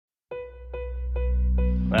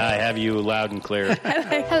I have you loud and clear.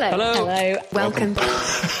 Hello. Welcome.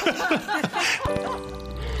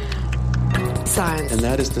 Science. And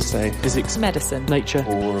that is to say, physics, medicine, nature,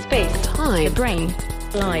 or space, time, the brain,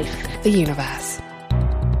 life, the universe.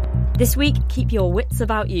 This week, keep your wits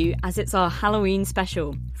about you as it's our Halloween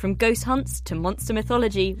special. From ghost hunts to monster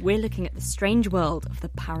mythology, we're looking at the strange world of the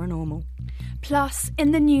paranormal. Plus,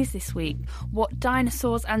 in the news this week, what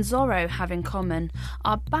dinosaurs and Zorro have in common,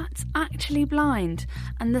 are bats actually blind,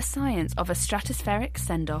 and the science of a stratospheric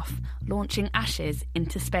send-off, launching ashes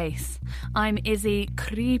into space. I'm Izzy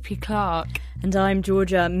Creepy Clark. And I'm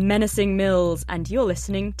Georgia Menacing Mills, and you're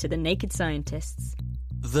listening to The Naked Scientists.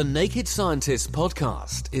 The Naked Scientists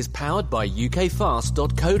podcast is powered by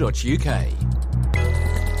ukfast.co.uk.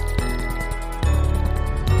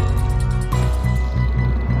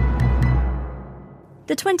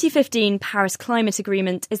 The 2015 Paris Climate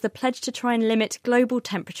Agreement is the pledge to try and limit global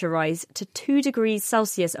temperature rise to 2 degrees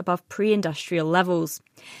Celsius above pre-industrial levels.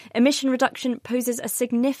 Emission reduction poses a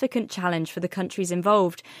significant challenge for the countries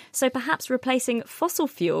involved, so perhaps replacing fossil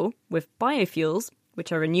fuel with biofuels,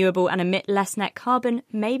 which are renewable and emit less net carbon,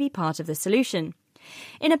 may be part of the solution.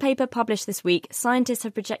 In a paper published this week, scientists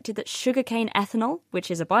have projected that sugarcane ethanol,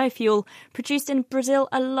 which is a biofuel, produced in Brazil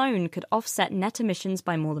alone could offset net emissions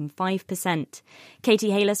by more than 5%.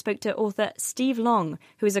 Katie Haler spoke to author Steve Long,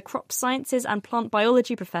 who is a crop sciences and plant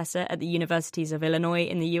biology professor at the Universities of Illinois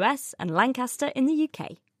in the US and Lancaster in the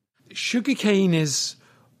UK. Sugarcane is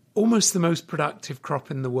almost the most productive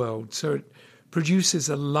crop in the world, so it produces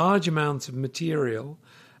a large amount of material.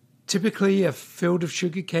 Typically, a field of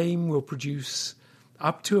sugarcane will produce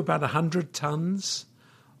up to about 100 tons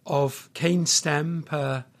of cane stem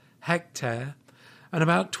per hectare, and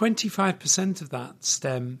about 25% of that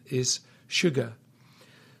stem is sugar.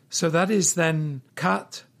 So that is then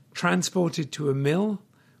cut, transported to a mill,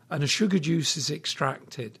 and a sugar juice is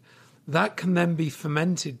extracted. That can then be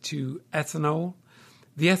fermented to ethanol,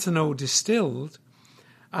 the ethanol distilled,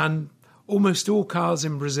 and almost all cars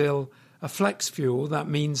in Brazil are flex fuel. That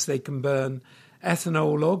means they can burn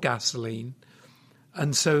ethanol or gasoline.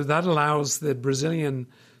 And so that allows the Brazilian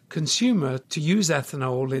consumer to use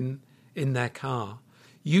ethanol in their car,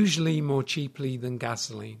 usually more cheaply than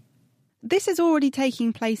gasoline. This is already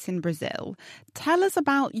taking place in Brazil. Tell us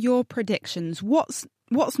about your predictions. What's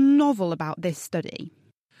novel about this study?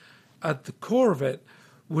 At the core of it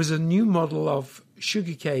was a new model of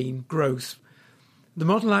sugarcane growth. The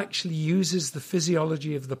model actually uses the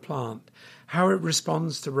physiology of the plant, how it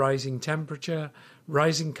responds to rising temperature,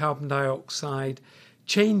 rising carbon dioxide,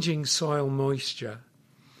 changing soil moisture.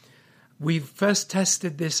 We've first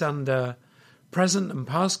tested this under present and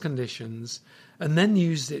past conditions and then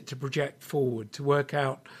used it to project forward to work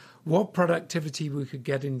out what productivity we could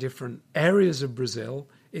get in different areas of Brazil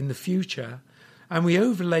in the future. And we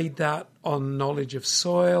overlaid that on knowledge of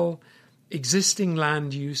soil, existing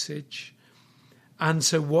land usage, and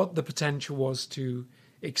so what the potential was to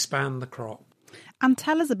expand the crop. And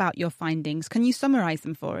tell us about your findings. Can you summarise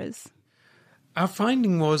them for us? Our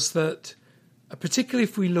finding was that, particularly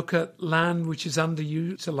if we look at land which is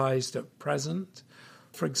underutilised at present,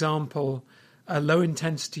 for example, a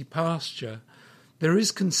low-intensity pasture, there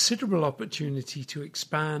is considerable opportunity to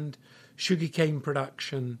expand sugarcane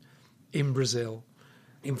production in Brazil.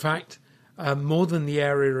 In fact, more than the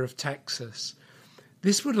area of Texas.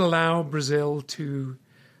 This would allow Brazil to,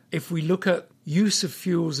 if we look at use of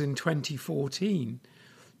fuels in 2014,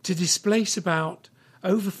 to displace about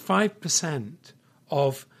over 5%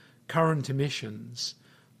 of current emissions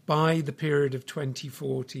by the period of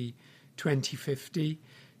 2040-2050,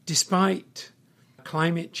 despite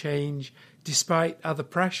climate change, despite other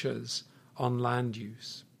pressures on land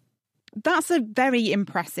use. That's a very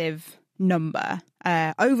impressive number,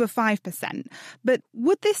 over 5%. But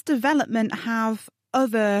would this development have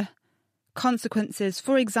other consequences,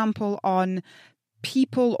 for example, on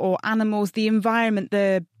people or animals, the environment,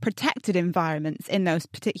 the protected environments in those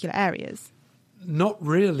particular areas? Not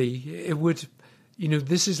really. It would,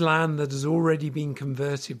 this is land that has already been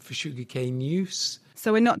converted for sugarcane use.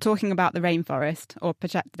 So we're not talking about the rainforest or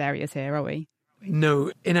protected areas here, are we?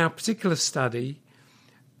 No. In our particular study,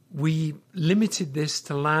 we limited this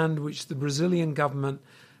to land which the Brazilian government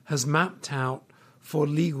has mapped out for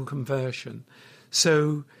legal conversion.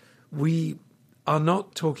 So we are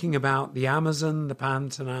not talking about the Amazon, the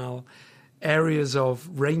Pantanal, areas of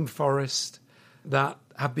rainforest that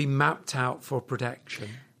have been mapped out for protection.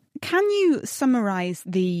 Can you summarise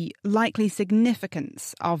the likely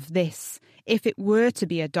significance of this if it were to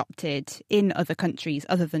be adopted in other countries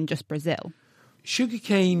other than just Brazil?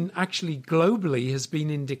 Sugarcane actually globally has been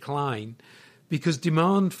in decline because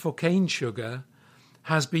demand for cane sugar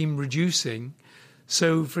has been reducing.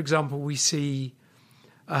 So, for example, we see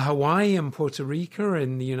Hawaii and Puerto Rico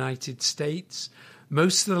in the United States.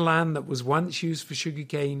 Most of the land that was once used for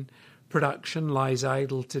sugarcane production lies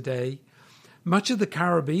idle today. Much of the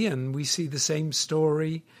Caribbean, we see the same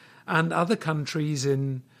story, and other countries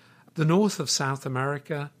in the north of South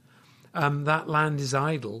America, that land is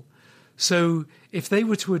idle. So if they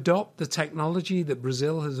were to adopt the technology that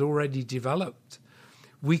Brazil has already developed,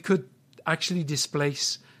 we could actually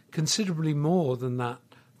displace considerably more than that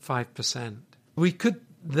 5%. We could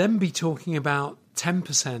then be talking about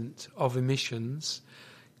 10% of emissions.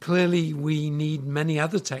 Clearly, we need many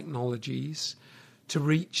other technologies to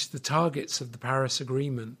reach the targets of the Paris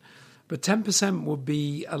Agreement, but 10% would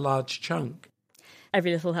be a large chunk.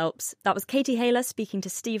 Every little helps. That was Katie Haler speaking to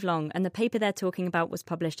Steve Long, and the paper they're talking about was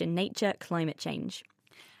published in Nature Climate Change.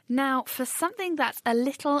 Now, for something that's a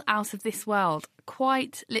little out of this world,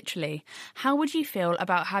 quite literally, how would you feel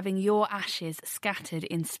about having your ashes scattered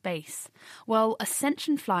in space? Well,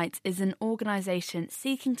 Ascension Flight is an organisation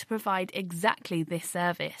seeking to provide exactly this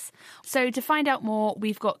service. So to find out more,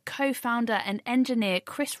 we've got co-founder and engineer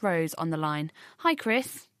Chris Rose on the line. Hi,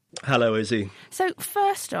 Chris. Hello, Izzy. So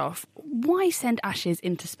first off, why send ashes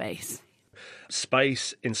into space?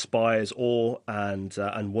 Space inspires awe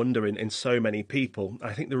and wonder in so many people.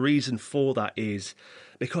 I think the reason for that is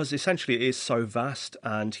because essentially it is so vast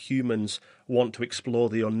and humans want to explore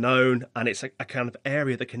the unknown, and it's a kind of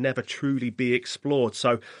area that can never truly be explored.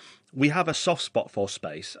 So we have a soft spot for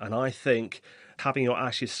space, and I think having your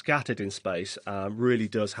ashes scattered in space really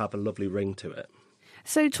does have a lovely ring to it.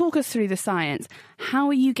 So talk us through the science. How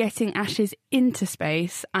are you getting ashes into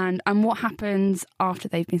space, and what happens after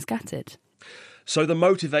they've been scattered? So the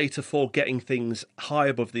motivator for getting things high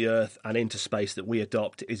above the Earth and into space that we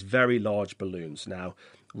adopt is very large balloons. Now,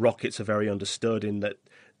 rockets are very understood in that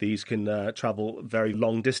these can travel very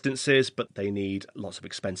long distances, but they need lots of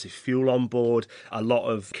expensive fuel on board, a lot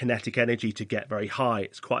of kinetic energy to get very high.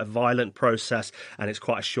 It's quite a violent process, and it's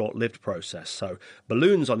quite a short-lived process. So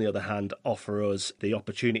balloons, on the other hand, offer us the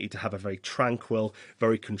opportunity to have a very tranquil,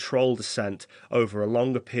 very controlled ascent over a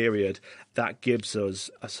longer period. That gives us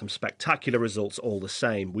some spectacular results all the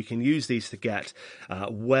same. We can use these to get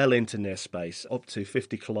well into near space, up to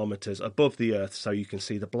 50 kilometres above the Earth, so you can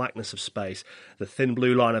see the blackness of space, the thin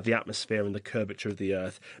blue line of the atmosphere and the curvature of the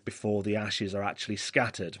Earth before the ashes are actually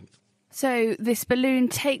scattered. So this balloon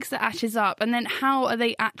takes the ashes up, and then how are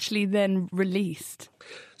they actually then released?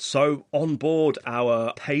 So on board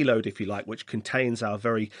our payload, if you like, which contains our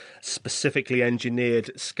very specifically engineered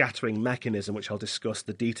scattering mechanism, which I'll discuss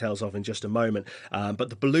the details of in just a moment, but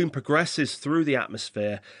the balloon progresses through the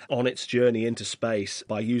atmosphere on its journey into space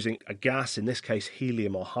by using a gas, in this case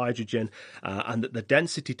helium or hydrogen, and the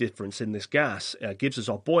density difference in this gas gives us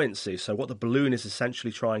our buoyancy. So what the balloon is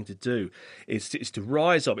essentially trying to do is to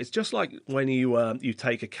rise up. It's just like when you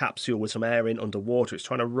take a capsule with some air in underwater. It's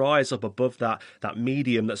trying to rise up above that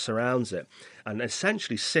medium that surrounds it and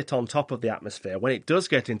essentially sit on top of the atmosphere. When it does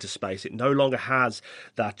get into space, it no longer has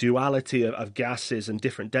that duality of gases and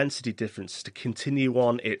different density differences to continue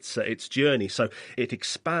on its journey. So it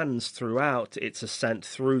expands throughout its ascent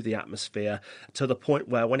through the atmosphere to the point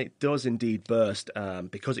where when it does indeed burst,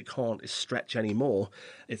 because it can't stretch anymore,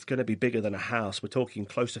 it's going to be bigger than a house. We're talking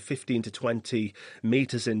close to 15 to 20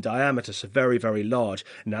 metres in diameter, so very, very large.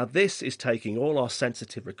 Now this is taking all our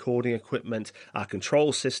sensitive recording equipment, our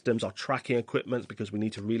control systems, our tracking equipment, because we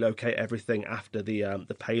need to relocate everything after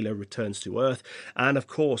the payload returns to Earth, and of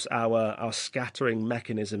course our scattering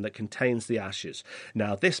mechanism that contains the ashes.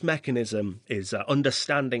 Now this mechanism is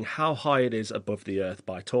understanding how high it is above the Earth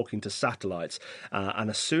by talking to satellites, and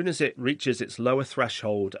as soon as it reaches its lower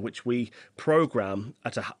threshold, which we program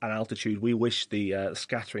at an altitude we wish the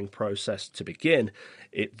scattering process to begin,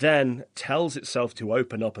 it then tells itself to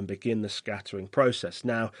open up and begin the scattering process.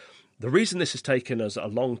 Now, the reason this has taken us a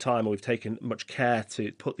long time, and we've taken much care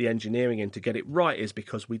to put the engineering in to get it right, is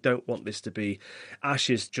because we don't want this to be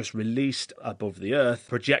ashes just released above the Earth,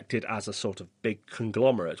 projected as a sort of big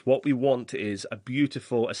conglomerate. What we want is a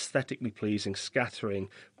beautiful, aesthetically pleasing scattering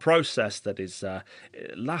process that is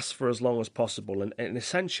lasts for as long as possible and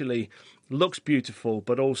essentially looks beautiful,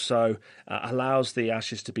 but also allows the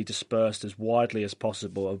ashes to be dispersed as widely as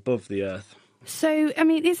possible above the Earth. So, I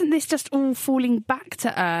mean, isn't this just all falling back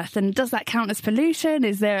to Earth? And does that count as pollution?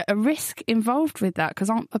 Is there a risk involved with that?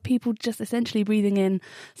 Because are people just essentially breathing in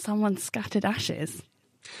someone's scattered ashes?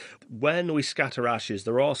 When we scatter ashes,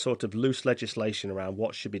 there are sort of loose legislation around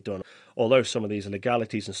what should be done. Although some of these are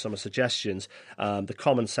legalities and some are suggestions, the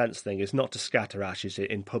common sense thing is not to scatter ashes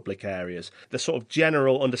in public areas. The sort of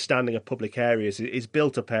general understanding of public areas is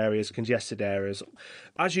built-up areas, congested areas.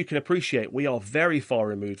 As you can appreciate, we are very far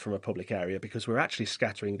removed from a public area because we're actually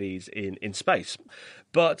scattering these in space.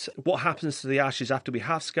 But what happens to the ashes after we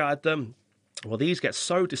have scattered them? Well, these get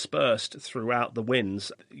so dispersed throughout the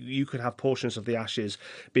winds, you could have portions of the ashes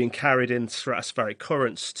being carried in stratospheric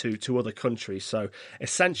currents to other countries. So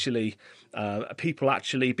essentially, people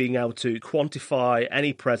actually being able to quantify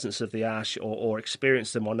any presence of the ash or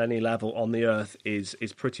experience them on any level on the Earth is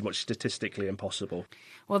pretty much statistically impossible.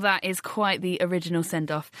 Well, that is quite the original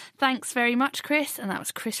send-off. Thanks very much, Chris. And that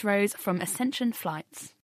was Chris Rose from Ascension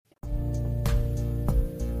Flights.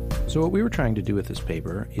 So what we were trying to do with this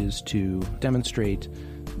paper is to demonstrate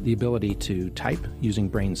the ability to type using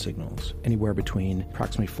brain signals, anywhere between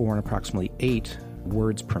approximately 4 and approximately 8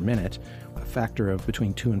 words per minute, a factor of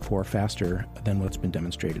between 2 and 4 faster than what's been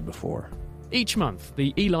demonstrated before. Each month,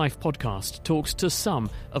 the eLife podcast talks to some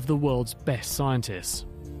of the world's best scientists.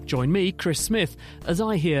 Join me, Chris Smith, as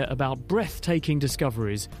I hear about breathtaking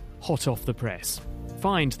discoveries hot off the press.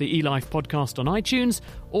 Find the eLife podcast on iTunes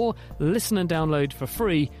or listen and download for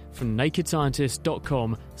free from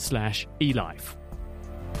nakedscientist.com/elife.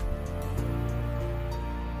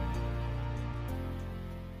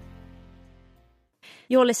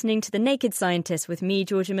 You're listening to The Naked Scientist with me,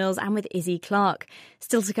 Georgia Mills, and with Izzy Clark.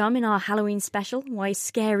 Still to come in our Halloween special, why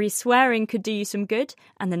scary swearing could do you some good,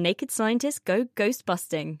 and the Naked Scientists go ghost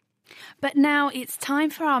busting. But now it's time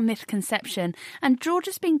for our myth conception, and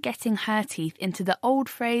Georgia's been getting her teeth into the old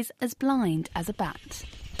phrase, as blind as a bat.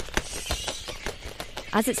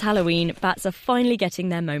 As it's Halloween, bats are finally getting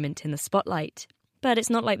their moment in the spotlight. But it's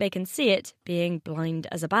not like they can see it, being blind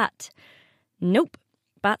as a bat. Nope,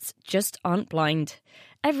 bats just aren't blind.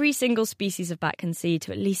 Every single species of bat can see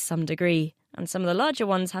to at least some degree, and some of the larger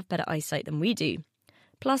ones have better eyesight than we do.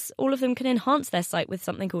 Plus, all of them can enhance their sight with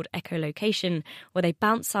something called echolocation, where they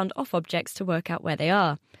bounce sound off objects to work out where they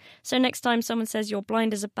are. So next time someone says you're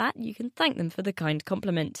blind as a bat, you can thank them for the kind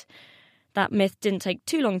compliment. That myth didn't take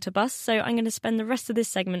too long to bust, so I'm going to spend the rest of this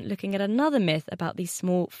segment looking at another myth about these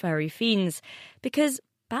small furry fiends, because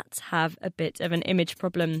bats have a bit of an image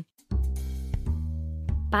problem.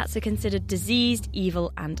 Bats are considered diseased,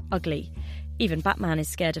 evil and ugly. Even Batman is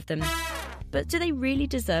scared of them. But do they really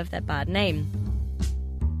deserve their bad name?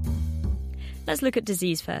 Let's look at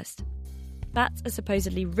disease first. Bats are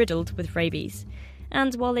supposedly riddled with rabies.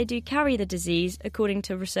 And while they do carry the disease, according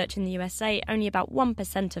to research in the USA, only about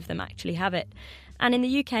 1% of them actually have it. And in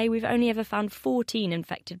the UK, we've only ever found 14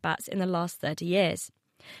 infected bats in the last 30 years.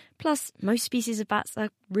 Plus, most species of bats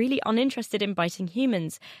are really uninterested in biting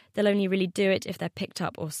humans. They'll only really do it if they're picked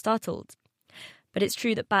up or startled. But it's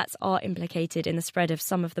true that bats are implicated in the spread of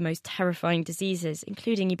some of the most terrifying diseases,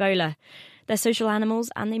 including Ebola. They're social animals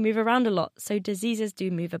and they move around a lot, so diseases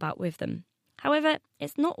do move about with them. However,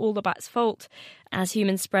 it's not all the bats' fault. As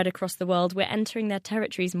humans spread across the world, we're entering their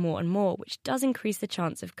territories more and more, which does increase the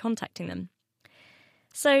chance of contacting them.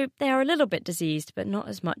 So they are a little bit diseased, but not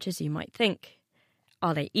as much as you might think.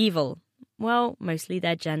 Are they evil? Well, mostly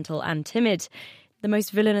they're gentle and timid. The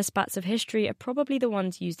most villainous bats of history are probably the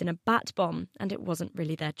ones used in a bat bomb, and it wasn't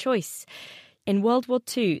really their choice. In World War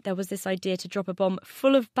II, there was this idea to drop a bomb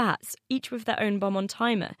full of bats, each with their own bomb on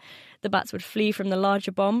timer. The bats would flee from the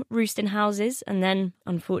larger bomb, roost in houses, and then,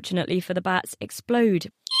 unfortunately for the bats,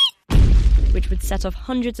 explode, which would set off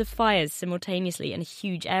hundreds of fires simultaneously in a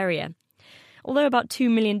huge area. Although about $2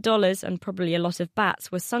 million and probably a lot of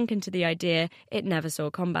bats were sunk into the idea, it never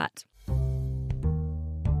saw combat.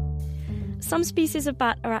 Some species of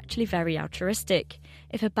bat are actually very altruistic.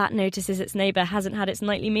 If a bat notices its neighbour hasn't had its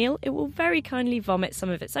nightly meal, it will very kindly vomit some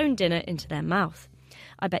of its own dinner into their mouth.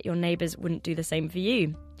 I bet your neighbours wouldn't do the same for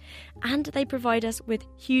you. And they provide us with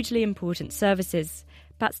hugely important services.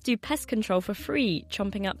 Bats do pest control for free,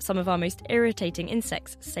 chomping up some of our most irritating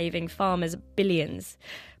insects, saving farmers billions.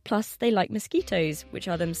 Plus, they like mosquitoes, which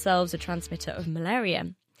are themselves a transmitter of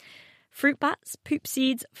malaria. Fruit bats poop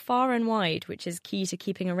seeds far and wide, which is key to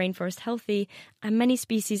keeping a rainforest healthy, and many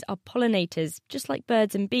species are pollinators, just like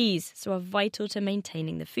birds and bees, so are vital to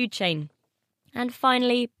maintaining the food chain. And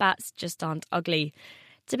finally, bats just aren't ugly.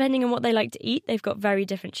 Depending on what they like to eat, they've got very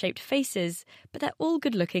different shaped faces, but they're all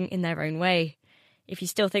good looking in their own way. If you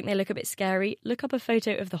still think they look a bit scary, look up a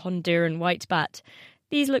photo of the Honduran white bat.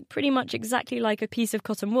 These look pretty much exactly like a piece of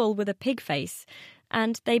cotton wool with a pig face,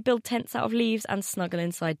 and they build tents out of leaves and snuggle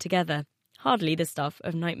inside together. Hardly the stuff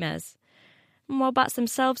of nightmares. And while bats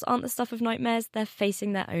themselves aren't the stuff of nightmares, they're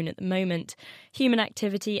facing their own at the moment. Human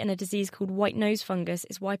activity and a disease called white nose fungus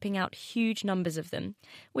is wiping out huge numbers of them,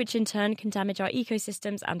 which in turn can damage our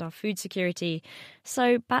ecosystems and our food security.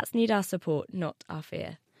 So bats need our support, not our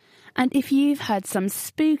fear. And if you've heard some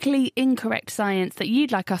spookily incorrect science that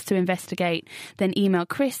you'd like us to investigate, then email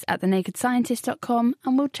chris@thenakedscientist.com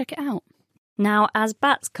and we'll check it out. Now, as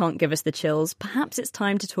bats can't give us the chills, perhaps it's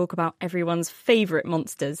time to talk about everyone's favourite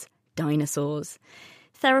monsters, dinosaurs.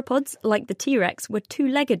 Theropods, like the T-Rex, were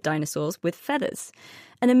two-legged dinosaurs with feathers.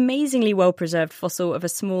 An amazingly well-preserved fossil of a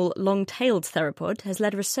small, long-tailed theropod has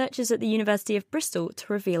led researchers at the University of Bristol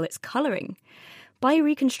to reveal its colouring. By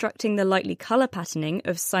reconstructing the likely colour patterning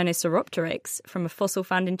of Sinosauropteryx from a fossil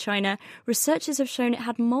found in China, researchers have shown it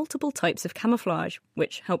had multiple types of camouflage,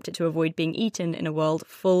 which helped it to avoid being eaten in a world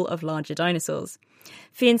full of larger dinosaurs.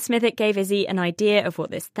 Fian Smithick gave Izzy an idea of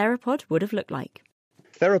what this theropod would have looked like.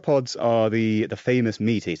 Theropods are the famous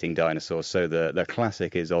meat-eating dinosaurs, so the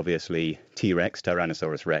classic is obviously T-Rex,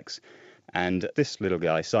 Tyrannosaurus rex, and this little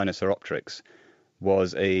guy, Sinosauropteryx,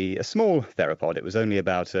 was a small theropod. It was only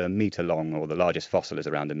about a metre long, or the largest fossil is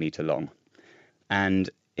around a metre long. And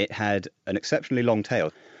it had an exceptionally long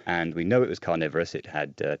tail, and we know it was carnivorous. It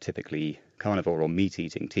had typically carnivore or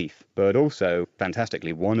meat-eating teeth. But also,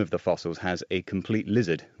 fantastically, one of the fossils has a complete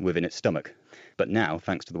lizard within its stomach. But now,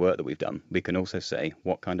 thanks to the work that we've done, we can also say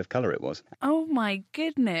what kind of colour it was. Oh my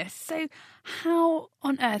goodness. So how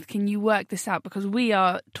on earth can you work this out? Because we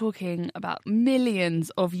are talking about millions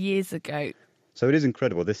of years ago. So it is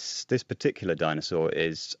incredible. This particular dinosaur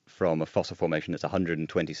is from a fossil formation that's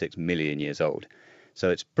 126 million years old. So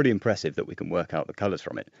it's pretty impressive that we can work out the colours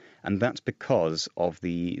from it. And that's because of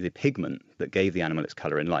the pigment that gave the animal its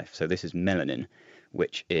colour in life. So this is melanin,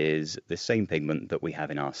 which is the same pigment that we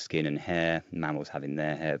have in our skin and hair, mammals have in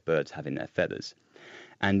their hair, birds have in their feathers.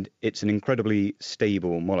 And it's an incredibly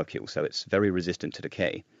stable molecule, so it's very resistant to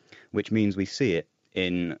decay, which means we see it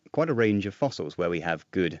in quite a range of fossils where we have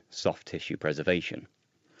good soft tissue preservation.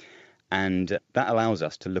 And that allows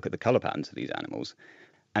us to look at the colour patterns of these animals.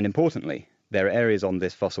 And importantly, there are areas on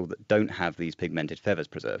this fossil that don't have these pigmented feathers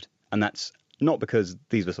preserved. And that's not because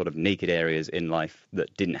these were sort of naked areas in life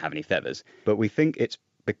that didn't have any feathers, but we think it's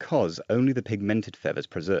because only the pigmented feathers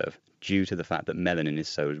preserve due to the fact that melanin is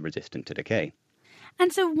so resistant to decay.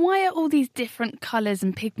 And so why are all these different colours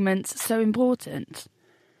and pigments so important?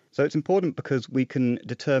 So it's important because we can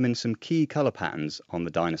determine some key colour patterns on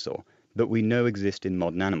the dinosaur that we know exist in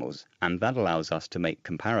modern animals, and that allows us to make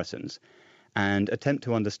comparisons and attempt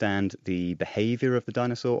to understand the behaviour of the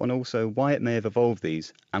dinosaur and also why it may have evolved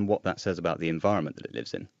these and what that says about the environment that it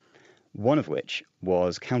lives in. One of which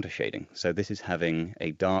was countershading. So this is having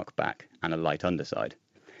a dark back and a light underside.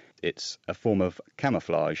 It's a form of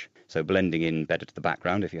camouflage, so blending in better to the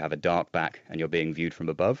background. If you have a dark back and you're being viewed from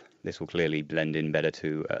above, this will clearly blend in better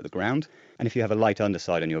to the ground. And if you have a light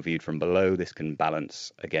underside and you're viewed from below, this can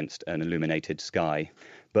balance against an illuminated sky.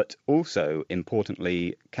 But also,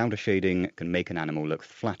 importantly, countershading can make an animal look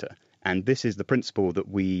flatter. And this is the principle that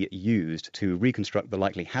we used to reconstruct the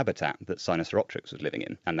likely habitat that Sinosauropteryx was living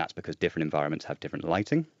in. And that's because different environments have different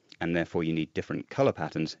lighting, and therefore you need different colour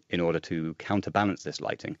patterns in order to counterbalance this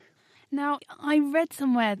lighting. Now, I read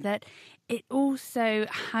somewhere that it also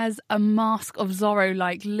has a Mask of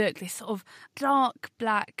Zorro-like look, this sort of dark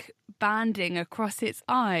black banding across its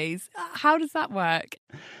eyes. How does that work?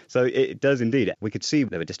 So it does indeed. We could see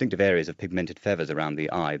there were distinctive areas of pigmented feathers around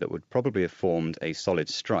the eye that would probably have formed a solid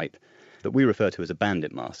stripe that we refer to as a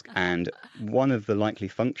bandit mask. And one of the likely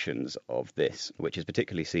functions of this, which is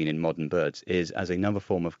particularly seen in modern birds, is as another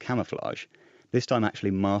form of camouflage, this time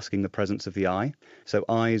actually masking the presence of the eye. So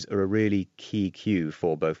eyes are a really key cue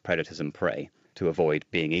for both predators and prey to avoid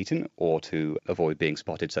being eaten or to avoid being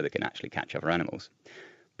spotted so they can actually catch other animals.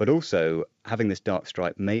 But also, having this dark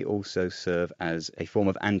stripe may also serve as a form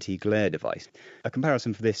of anti-glare device. A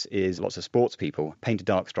comparison for this is lots of sports people paint a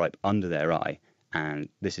dark stripe under their eye, and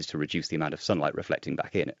this is to reduce the amount of sunlight reflecting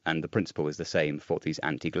back in. And the principle is the same for these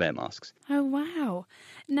anti-glare masks. Oh, wow.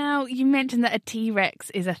 Now, you mentioned that a T-Rex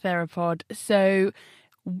is a theropod, so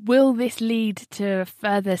will this lead to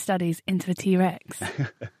further studies into the T-Rex?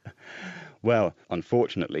 Well,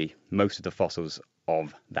 unfortunately, most of the fossils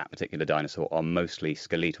of that particular dinosaur are mostly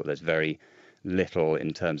skeletal. There's very little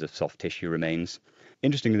in terms of soft tissue remains.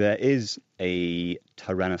 Interestingly, there is a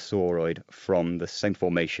tyrannosauroid from the same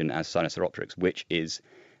formation as Sinosauropteryx, which is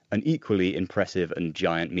an equally impressive and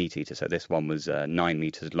giant meat eater. So this one was 9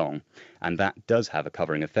 meters long, and that does have a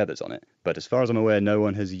covering of feathers on it. But as far as I'm aware, no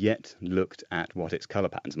one has yet looked at what its colour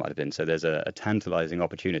patterns might have been. So there's a tantalising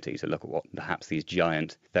opportunity to look at what perhaps these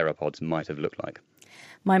giant theropods might have looked like.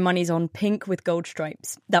 My money's on pink with gold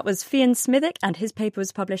stripes. That was Fian Smithick, and his paper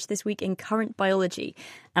was published this week in Current Biology,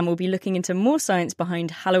 and we'll be looking into more science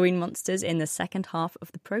behind Halloween monsters in the second half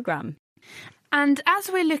of the programme. And as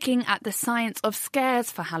we're looking at the science of scares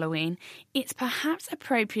for Halloween, it's perhaps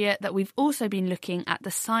appropriate that we've also been looking at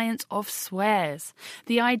the science of swears.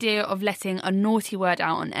 The idea of letting a naughty word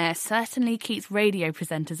out on air certainly keeps radio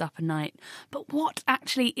presenters up at night. But what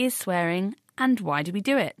actually is swearing, and why do we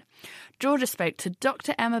do it? Georgia spoke to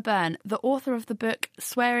Dr. Emma Byrne, the author of the book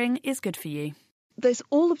Swearing is Good for You. There's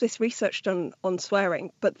all of this research done on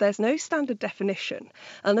swearing, but there's no standard definition,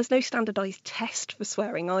 and there's no standardised test for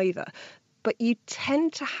swearing either. But you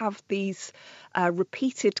tend to have these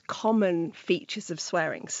repeated common features of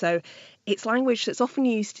swearing. So it's language that's often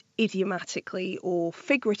used idiomatically or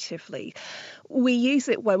figuratively. We use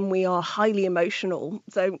it when we are highly emotional,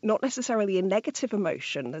 though not necessarily a negative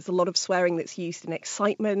emotion. There's a lot of swearing that's used in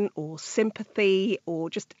excitement or sympathy or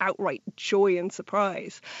just outright joy and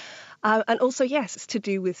surprise. And also, yes, it's to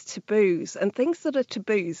do with taboos. And things that are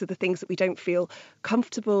taboos are the things that we don't feel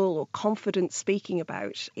comfortable or confident speaking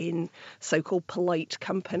about in so-called polite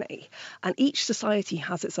company. And each society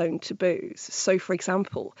has its own taboos. So, for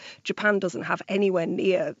example, Japan doesn't have anywhere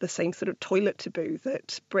near the same sort of toilet taboo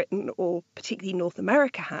that Britain or particularly North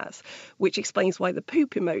America has, which explains why the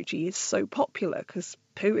poop emoji is so popular, because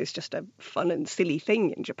poo is just a fun and silly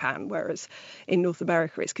thing in Japan, whereas in North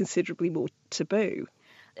America it's considerably more taboo.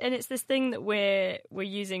 And it's this thing that we're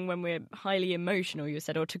using when we're highly emotional, you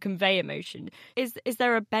said, or to convey emotion. Is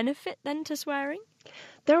there a benefit then to swearing?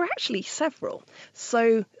 There are actually several.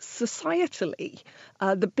 So societally,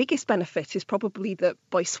 the biggest benefit is probably that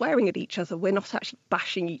by swearing at each other, we're not actually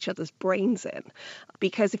bashing each other's brains in.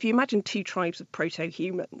 Because if you imagine two tribes of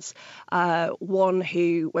proto-humans, one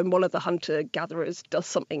who, when one of the hunter-gatherers does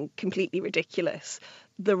something completely ridiculous,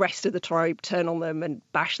 the rest of the tribe turn on them and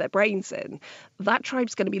bash their brains in, that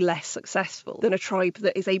tribe's going to be less successful than a tribe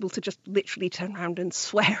that is able to just literally turn around and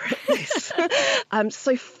swear at this.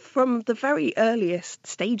 So from the very earliest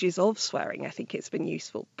stages of swearing, I think it's been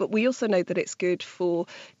useful. But we also know that it's good for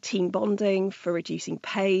team bonding, for reducing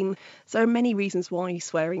pain. So there are many reasons why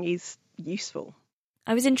swearing is useful.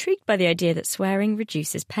 I was intrigued by the idea that swearing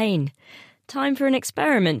reduces pain. Time for an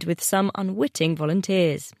experiment with some unwitting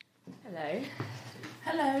volunteers. Hello.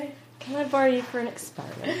 Hello. Can I borrow you for an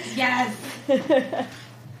experiment? Yes.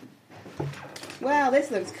 Well,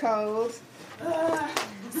 this looks cold.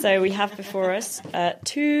 So we have before us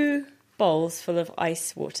 2 bowls full of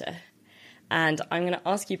ice water. And I'm going to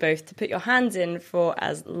ask you both to put your hands in for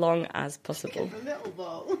as long as possible. A little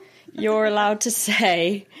bowl. You're allowed to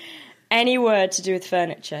say any word to do with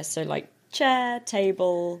furniture. So like chair,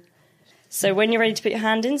 table. So when you're ready to put your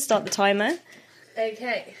hand in, start the timer.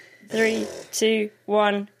 Okay. 3, 2,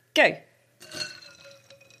 1, go.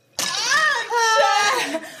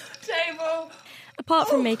 Table. Apart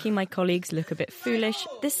from making my colleagues look a bit foolish,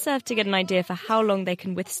 this served to get an idea for how long they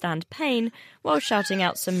can withstand pain while shouting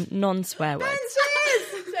out some non-swear words.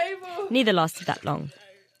 Table. Neither lasted that long.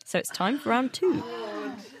 So it's time for round 2.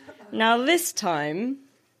 Now this time,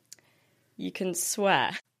 you can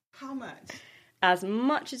swear. How much? As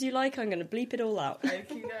much as you like. I'm going to bleep it all out.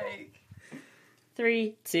 Okay.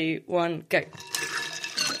 3, 2, 1, go.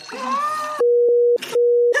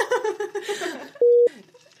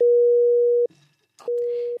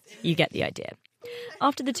 You get the idea.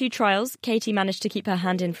 After the 2 trials, Katie managed to keep her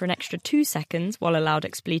hand in for an extra 2 seconds while allowed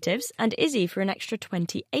expletives, and Izzy for an extra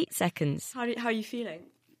 28 seconds. How are you feeling?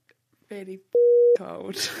 Really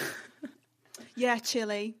cold. Yeah,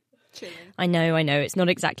 chilly. I know, it's not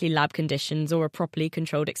exactly lab conditions or a properly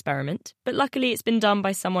controlled experiment, but luckily it's been done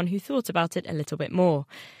by someone who thought about it a little bit more.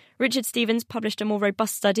 Richard Stevens published a more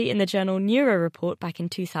robust study in the journal Neuro Report back in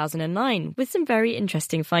 2009 with some very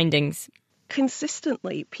interesting findings.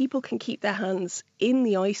 Consistently, people can keep their hands in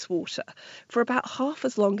the ice water for about half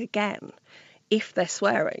as long again if they're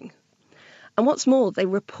swearing. And what's more, they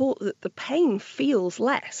report that the pain feels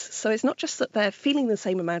less. So it's not just that they're feeling the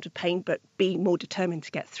same amount of pain but being more determined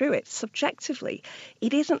to get through it. Subjectively,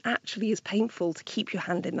 it isn't actually as painful to keep your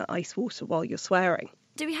hand in the ice water while you're swearing.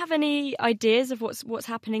 Do we have any ideas of what's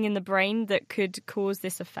happening in the brain that could cause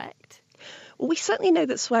this effect? Well, we certainly know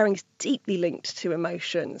that swearing is deeply linked to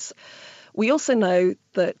emotions. We also know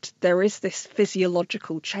that there is this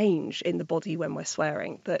physiological change in the body when we're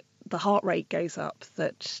swearing, that the heart rate goes up,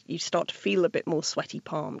 that you start to feel a bit more sweaty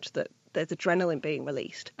palmed, that there's adrenaline being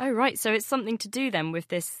released. Oh, right. So it's something to do then with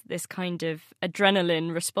this kind of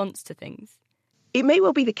adrenaline response to things. It may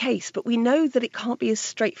well be the case, but we know that it can't be as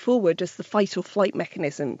straightforward as the fight or flight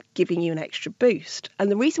mechanism giving you an extra boost.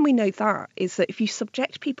 And the reason we know that is that if you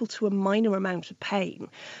subject people to a minor amount of pain,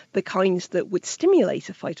 the kinds that would stimulate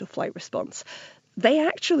a fight or flight response, they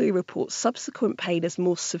actually report subsequent pain as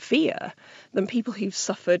more severe than people who've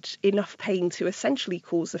suffered enough pain to essentially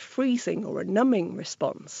cause a freezing or a numbing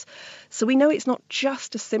response. So we know it's not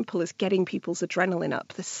just as simple as getting people's adrenaline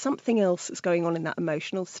up. There's something else that's going on in that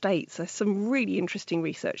emotional state. So there's some really interesting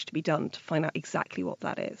research to be done to find out exactly what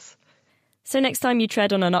that is. So next time you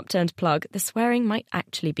tread on an upturned plug, the swearing might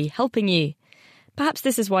actually be helping you. Perhaps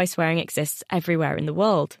this is why swearing exists everywhere in the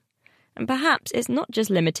world. And perhaps it's not just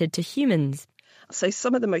limited to humans. So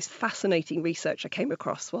some of the most fascinating research I came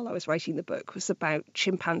across while I was writing the book was about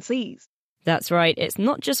chimpanzees. That's right, it's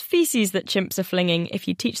not just feces that chimps are flinging. If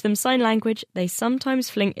you teach them sign language, they sometimes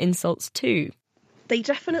fling insults too. They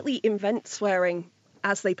definitely invent swearing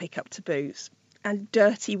as they pick up taboos. And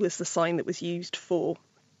dirty was the sign that was used for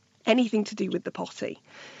anything to do with the potty.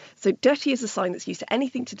 So dirty is a sign that's used to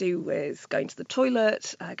anything to do with going to the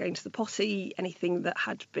toilet, going to the potty, anything that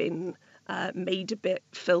had been made a bit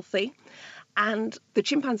filthy. And the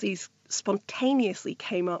chimpanzees spontaneously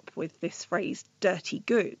came up with this phrase, dirty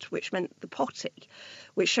good, which meant the potty,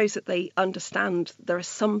 which shows that they understand there are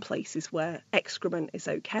some places where excrement is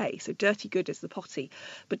okay. So dirty good is the potty.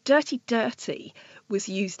 But dirty was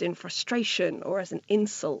used in frustration or as an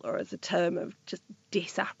insult or as a term of just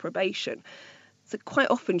disapprobation. So quite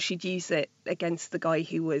often she'd use it against the guy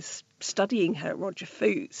who was studying her, Roger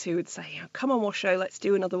Foots, who would say, come on, Washo, let's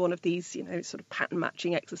do another one of these, sort of pattern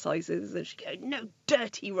matching exercises. And she'd go, no,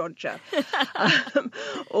 dirty Roger.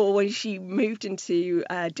 Or when she moved into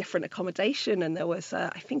different accommodation and there was, I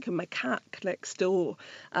think, a macaque next door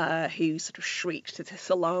who sort of shrieked at this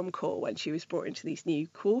alarm call when she was brought into these new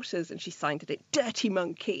quarters, and she signed it, dirty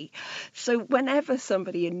monkey. So whenever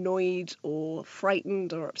somebody annoyed or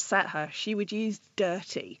frightened or upset her, she would use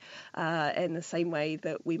dirty in the same way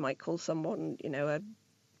that we might call someone, a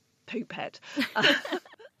poop head.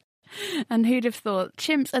 And who'd have thought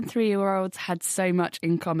chimps and 3-year-olds had so much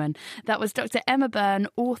in common? That was Dr. Emma Byrne,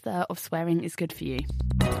 author of Swearing is Good for You.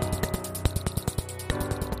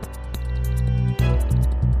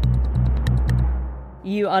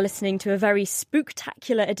 You are listening to a very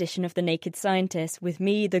spooktacular edition of The Naked Scientist with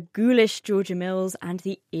me, the ghoulish Georgia Mills, and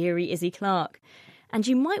the eerie Izzy Clark. And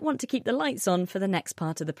you might want to keep the lights on for the next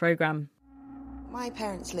part of the programme. My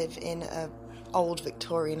parents live in an old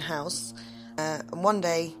Victorian house, and one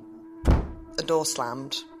day a door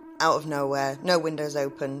slammed out of nowhere, no windows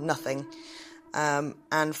open, nothing.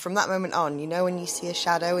 And from that moment on, when you see a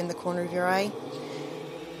shadow in the corner of your eye?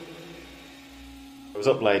 I was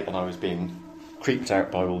up late and I was being creeped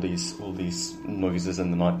out by all these noises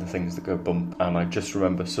in the night, the things that go bump, and I just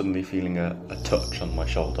remember suddenly feeling a touch on my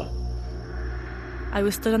shoulder. I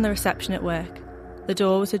was stood on the reception at work. The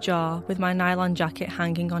door was ajar, with my nylon jacket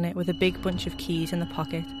hanging on it with a big bunch of keys in the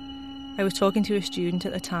pocket. I was talking to a student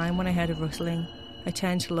at the time when I heard a rustling. I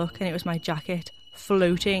turned to look and it was my jacket,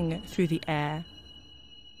 floating through the air.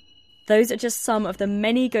 Those are just some of the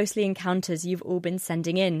many ghostly encounters you've all been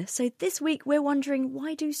sending in. So this week we're wondering,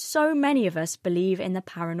 why do so many of us believe in the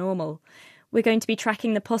paranormal? We're going to be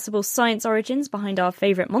tracking the possible science origins behind our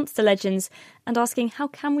favourite monster legends and asking how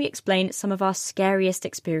can we explain some of our scariest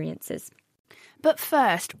experiences. But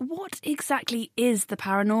first, what exactly is the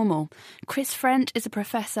paranormal? Chris French is a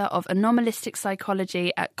professor of anomalistic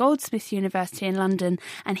psychology at Goldsmiths University in London,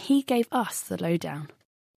 and he gave us the lowdown.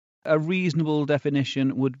 A reasonable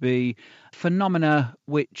definition would be phenomena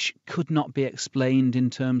which could not be explained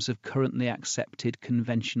in terms of currently accepted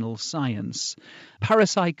conventional science.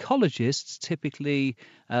 Parapsychologists typically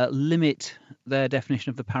limit their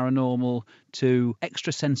definition of the paranormal to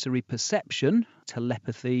extrasensory perception,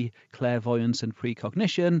 telepathy, clairvoyance and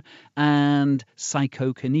precognition, and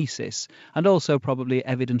psychokinesis, and also probably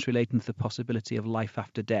evidence relating to the possibility of life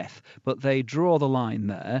after death. But they draw the line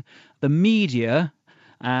there. The media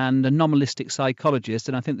and anomalistic psychologists,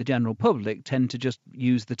 and I think the general public, tend to just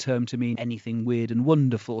use the term to mean anything weird and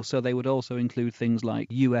wonderful. So they would also include things like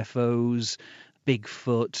UFOs,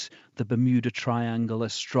 Bigfoot, the Bermuda Triangle,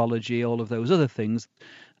 astrology, all of those other things.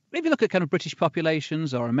 If you look at kind of British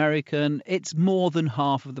populations or American, it's more than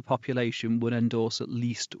half of the population would endorse at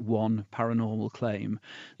least one paranormal claim.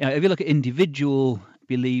 If you look at individual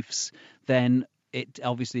beliefs, then it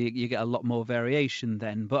obviously you get a lot more variation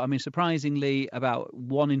then. But I mean, surprisingly, about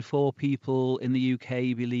 1 in 4 people in the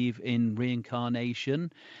UK believe in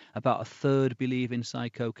reincarnation. About a third believe in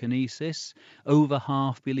psychokinesis. Over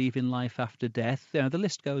half believe in life after death. The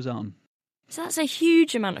list goes on. So that's a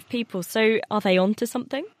huge amount of people. So are they onto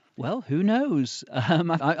something? Well, who knows?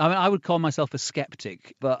 I would call myself a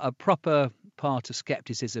skeptic, but a proper part of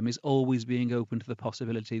skepticism is always being open to the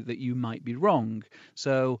possibility that you might be wrong.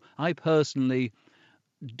 So I personally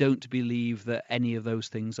don't believe that any of those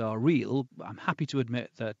things are real. I'm happy to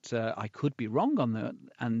admit that I could be wrong on that,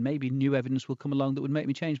 and maybe new evidence will come along that would make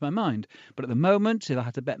me change my mind. But at the moment, if I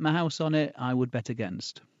had to bet my house on it, I would bet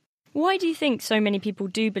against. Why do you think so many people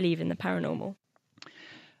do believe in the paranormal?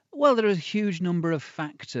 Well, there are a huge number of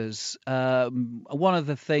factors. One of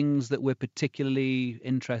the things that we're particularly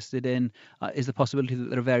interested in is the possibility that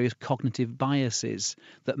there are various cognitive biases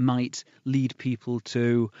that might lead people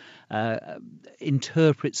to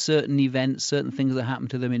interpret certain events, certain things that happen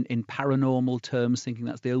to them in paranormal terms, thinking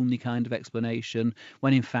that's the only kind of explanation,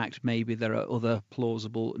 when in fact maybe there are other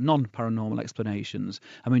plausible non-paranormal explanations.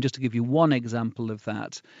 I mean, just to give you one example of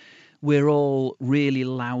that, we're all really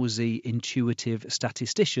lousy, intuitive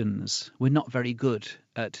statisticians. We're not very good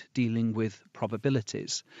at dealing with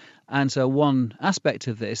probabilities. And so one aspect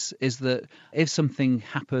of this is that if something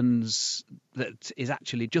happens that is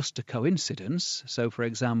actually just a coincidence, so for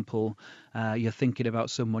example, you're thinking about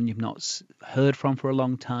someone you've not heard from for a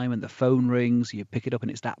long time and the phone rings, you pick it up and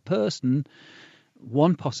it's that person,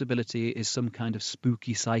 one possibility is some kind of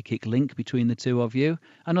spooky psychic link between the two of you.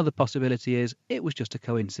 Another possibility is it was just a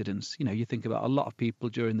coincidence. You know, you think about a lot of people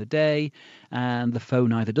during the day and the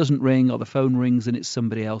phone either doesn't ring or the phone rings and it's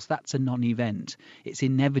somebody else. That's a non-event. It's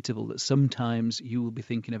inevitable that sometimes you will be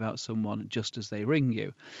thinking about someone just as they ring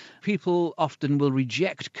you. People often will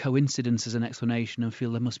reject coincidence as an explanation and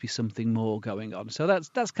feel there must be something more going on. So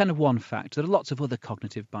that's kind of one factor. There are lots of other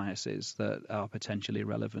cognitive biases that are potentially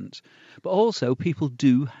relevant. But also people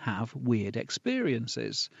do have weird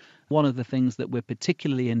experiences. One of the things that we're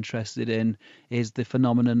particularly interested in is the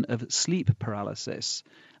phenomenon of sleep paralysis,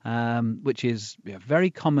 which is very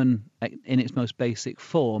common in its most basic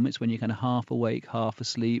form. It's when you're kind of half awake, half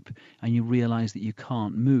asleep, and you realise that you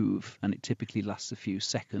can't move, and it typically lasts a few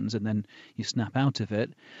seconds, and then you snap out of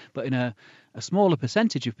it. But in a smaller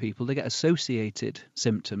percentage of people, they get associated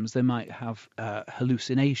symptoms. They might have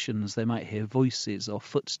hallucinations, they might hear voices or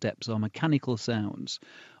footsteps or mechanical sounds,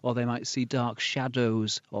 or they might see dark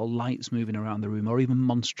shadows or lights moving around the room, or even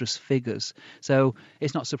monstrous figures. So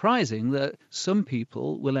it's not surprising that some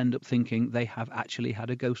people will end up thinking they have actually had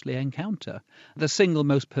a ghostly encounter. The single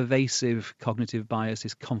most pervasive cognitive bias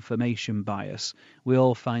is confirmation bias. We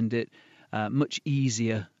all find it much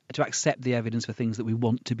easier to accept the evidence for things that we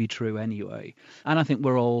want to be true anyway. And I think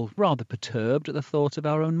we're all rather perturbed at the thought of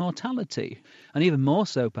our own mortality. And even more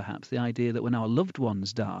so, perhaps, the idea that when our loved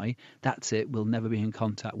ones die, that's it, we'll never be in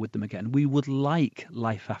contact with them again. We would like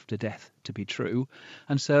life after death to be true.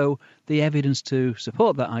 And so the evidence to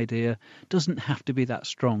support that idea doesn't have to be that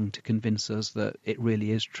strong to convince us that it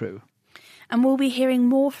really is true. And we'll be hearing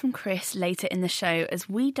more from Chris later in the show as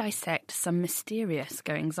we dissect some mysterious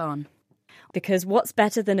goings-on. Because what's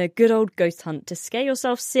better than a good old ghost hunt to scare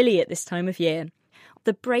yourself silly at this time of year?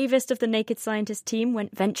 The bravest of the Naked Scientist team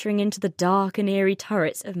went venturing into the dark and eerie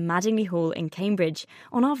turrets of Madingley Hall in Cambridge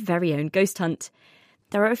on our very own ghost hunt.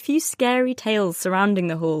 There are a few scary tales surrounding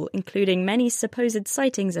the hall, including many supposed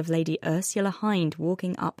sightings of Lady Ursula Hind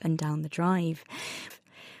walking up and down the drive.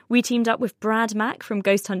 We teamed up with Brad Mack from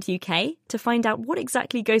Ghost Hunt UK to find out what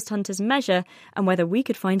exactly ghost hunters measure and whether we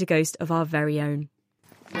could find a ghost of our very own.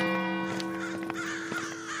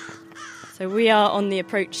 So we are on the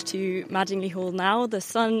approach to Madingley Hall now. The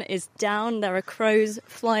sun is down, there are crows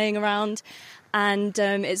flying around, and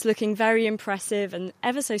it's looking very impressive and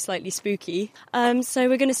ever so slightly spooky. So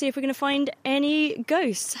we're going to see if we're going to find any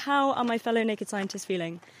ghosts. How are my fellow Naked Scientists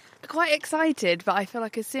feeling? Quite excited, but I feel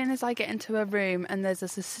like as soon as I get into a room and there's a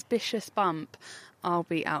suspicious bump, I'll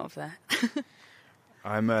be out of there.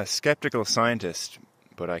 I'm a skeptical scientist,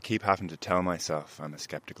 but I keep having to tell myself I'm a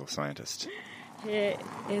skeptical scientist. Here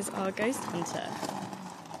is our ghost hunter.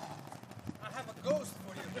 I have a ghost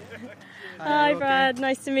for you. Hi, Brad.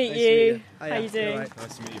 Nice to meet you. How are you doing? Right.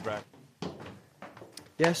 Nice to meet you, Brad.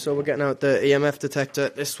 Yeah, so we're getting out the EMF detector.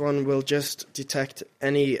 This one will just detect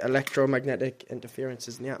any electromagnetic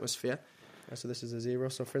interferences in the atmosphere. So this is a 0.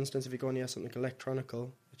 So for instance, if you go near something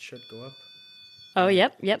electronical, it should go up. Oh,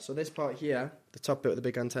 yep. So this part here, the top bit with the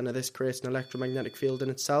big antenna, this creates an electromagnetic field in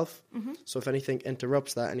itself. Mm-hmm. So if anything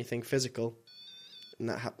interrupts that, anything physical, and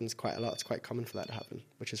that happens quite a lot. It's quite common for that to happen,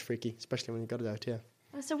 which is freaky, especially when you got it out here.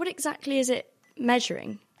 So what exactly is it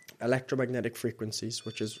measuring? Electromagnetic frequencies,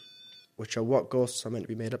 which are what ghosts are meant to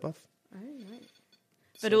be made up of. Oh, right.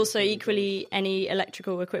 But also equally any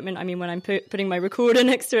electrical equipment. I mean, when I'm putting my recorder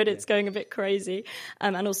next to it, it's going a bit crazy.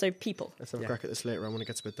 And also people. Let's have a crack at this later on when it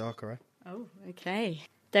gets a bit darker, right? Oh, okay.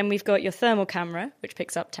 Then we've got your thermal camera, which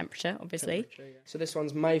picks up temperature, obviously. So this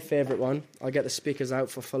one's my favourite one. I'll get the speakers out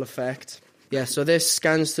for full effect. Yeah, so this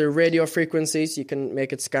scans through radio frequencies. You can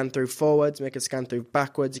make it scan through forwards, make it scan through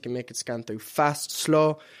backwards. You can make it scan through fast,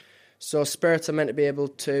 slow. So spirits are meant to be able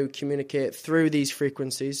to communicate through these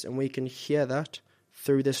frequencies, and we can hear that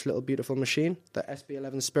through this little beautiful machine, the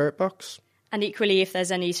SB11 Spirit Box. And equally, if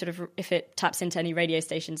there's any if it taps into any radio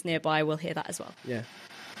stations nearby, we'll hear that as well. Yeah.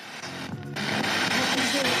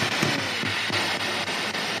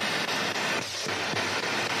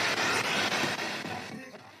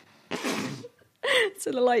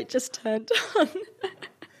 So the light just turned on.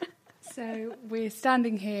 So we're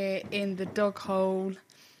standing here in the dog hole.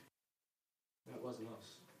 That wasn't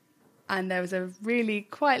us. And there was a really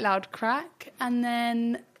quite loud crack, and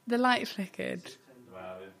then the light flickered.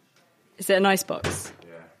 Is it an icebox? Yeah.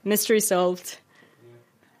 Mystery solved.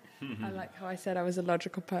 I like how I said I was a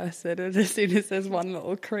logical person, and as soon as there's one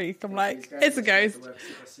little creak, I'm like, it's a ghost.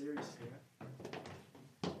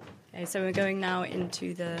 Okay, so we're going now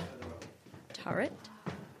into the turret.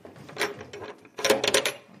 Oh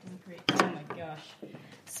my gosh.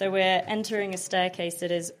 So we're entering a staircase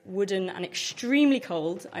that is wooden and extremely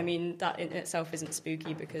cold. I mean, that in itself isn't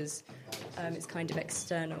spooky because it's kind of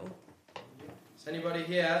external. Is anybody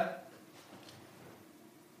here?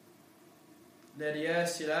 Lady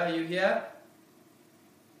Ursula, are you here?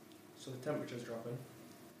 So the temperature's dropping.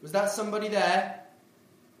 Was that somebody there?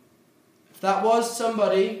 If that was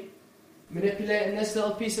somebody manipulating this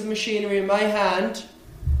little piece of machinery in my hand...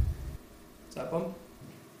 Is that a bump?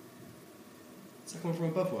 Is that coming from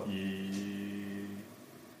above what?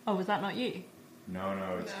 Oh, was that not you?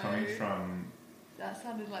 No, it's coming from... That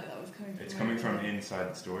sounded like that was coming from... It's coming from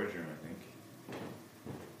inside the storage room, I think.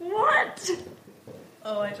 What?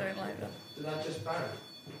 Oh, I don't like that. Did that just bang?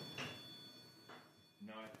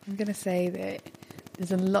 No. I'm going to say that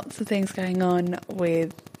there's lots of things going on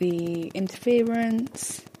with the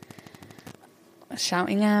interference,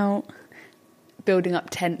 shouting out, building up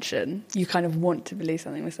tension. You kind of want to believe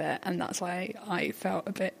something was there, and that's why I felt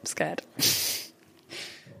a bit scared.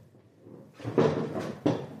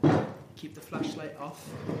 Keep the flashlight off.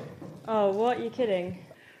 Oh, what? You're kidding?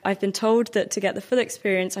 I've been told that to get the full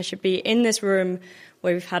experience, I should be in this room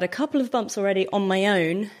where we've had a couple of bumps already on my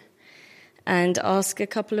own and ask a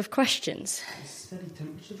couple of questions. Steady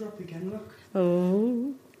temperature drop again, look.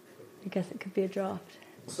 Oh, I guess it could be a draft.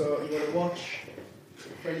 So you want to watch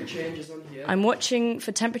for any changes on here? I'm watching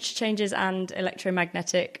for temperature changes and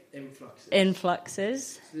electromagnetic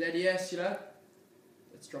influxes. Lady Ursula,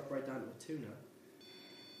 let's drop right down to a 2 now.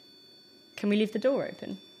 Can we leave the door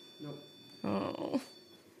open? Nope. Oh,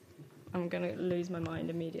 I'm going to lose my mind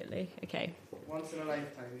immediately. Okay. Once in a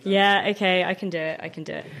lifetime. Yeah, okay, I can do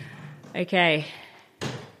it. Okay.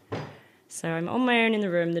 So I'm on my own in the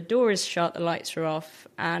room, the door is shut, the lights are off,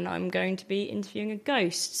 and I'm going to be interviewing a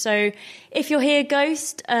ghost. So if you're here,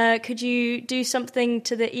 ghost, could you do something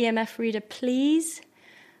to the EMF reader, please?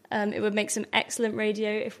 It would make some excellent radio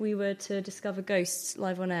if we were to discover ghosts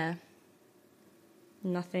live on air.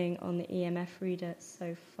 Nothing on the EMF reader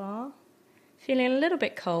so far. Feeling a little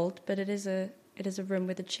bit cold, but it is a room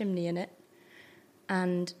with a chimney in it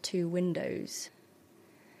and 2 windows.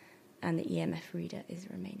 And the EMF reader is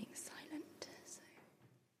remaining silent.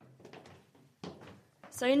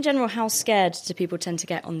 So in general, how scared do people tend to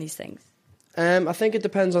get on these things? I think it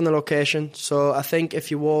depends on the location. So I think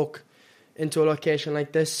if you walk into a location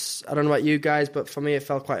like this, I don't know about you guys, but for me it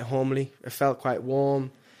felt quite homely. It felt quite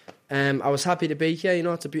warm. I was happy to be here,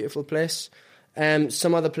 it's a beautiful place.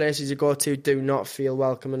 Some other places you go to do not feel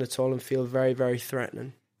welcoming at all and feel very, very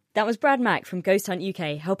threatening. That was Brad Mack from Ghost Hunt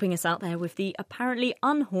UK helping us out there with the apparently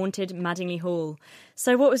unhaunted Madingley Hall.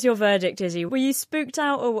 So what was your verdict, Izzy? Were you spooked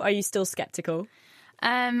out or are you still sceptical?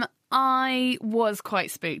 I was quite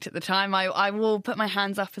spooked at the time. I will put my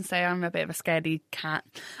hands up and say I'm a bit of a scaredy cat.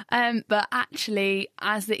 But actually,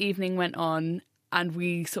 as the evening went on and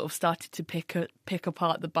we sort of started to pick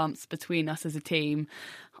apart the bumps between us as a team,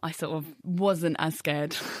 I sort of wasn't as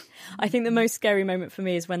scared. I think the most scary moment for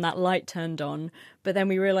me is when that light turned on, but then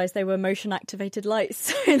we realised they were motion-activated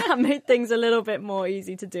lights, so that made things a little bit more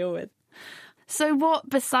easy to deal with. So what,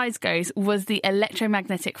 besides ghosts, was the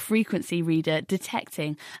electromagnetic frequency reader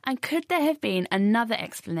detecting? And could there have been another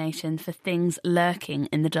explanation for things lurking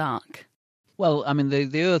in the dark? Well, I mean,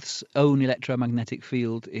 the Earth's own electromagnetic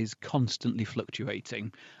field is constantly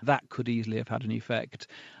fluctuating. That could easily have had an effect.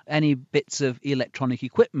 Any bits of electronic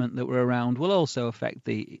equipment that were around will also affect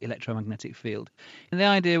the electromagnetic field. And the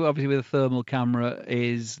idea, obviously, with a thermal camera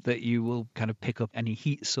is that you will kind of pick up any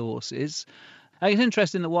heat sources. It's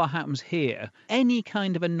interesting that what happens here, any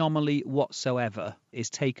kind of anomaly whatsoever is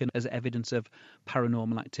taken as evidence of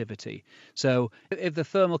paranormal activity. So if the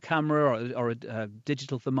thermal camera or a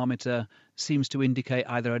digital thermometer seems to indicate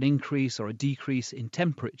either an increase or a decrease in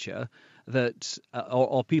temperature, that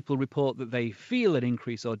or people report that they feel an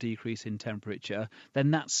increase or decrease in temperature, then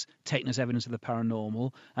that's taken as evidence of the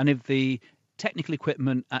paranormal. And if the technical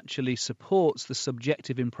equipment actually supports the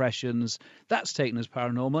subjective impressions, that's taken as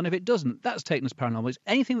paranormal. And if it doesn't, that's taken as paranormal. It's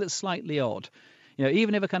anything that's slightly odd.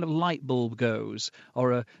 Even if a kind of light bulb goes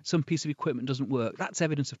or some piece of equipment doesn't work, that's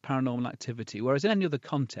evidence of paranormal activity. Whereas in any other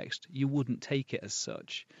context, you wouldn't take it as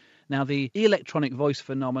such. Now, the electronic voice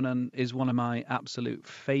phenomenon is one of my absolute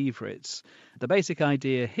favourites. The basic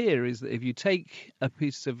idea here is that if you take a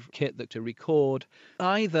piece of kit that to record,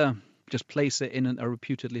 either just place it in a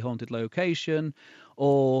reputedly haunted location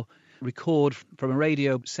or record from a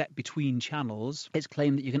radio set between channels, it's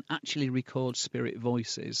claimed that you can actually record spirit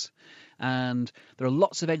voices. And there are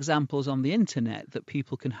lots of examples on the internet that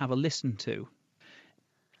people can have a listen to.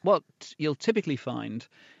 What you'll typically find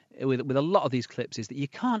with a lot of these clips is that you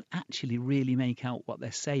can't actually really make out what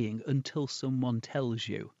they're saying until someone tells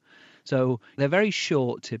you. So they're very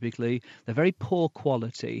short typically, they're very poor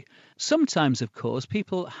quality. Sometimes, of course,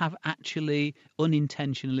 people have actually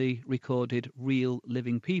unintentionally recorded real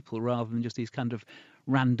living people rather than just these kind of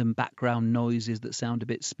random background noises that sound a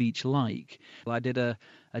bit speech-like. I did a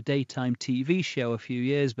daytime TV show a few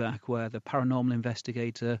years back where the paranormal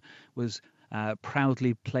investigator was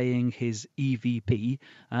proudly playing his EVP,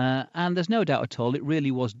 and there's no doubt at all it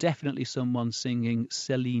really was definitely someone singing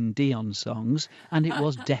Celine Dion songs, and it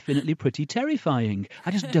was definitely pretty terrifying.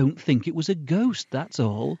 I just don't think it was a ghost, that's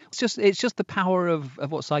all. It's just the power of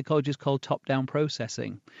what psychologists call top-down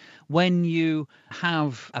processing. When you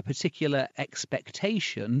have a particular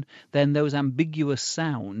expectation, then those ambiguous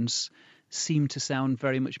sounds seem to sound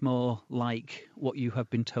very much more like what you have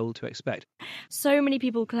been told to expect. So many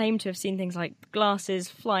people claim to have seen things like glasses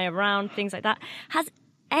fly around, things like that. Has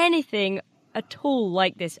anything at all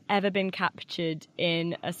like this ever been captured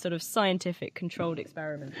in a sort of scientific controlled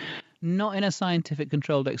experiment? Not in a scientific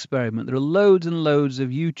controlled experiment. There are loads and loads of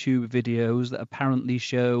YouTube videos that apparently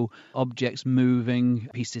show objects moving,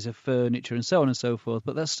 pieces of furniture and so on and so forth,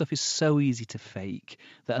 but that stuff is so easy to fake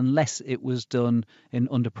that unless it was done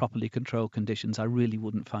under properly controlled conditions, I really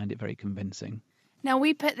wouldn't find it very convincing. Now,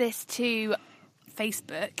 we put this to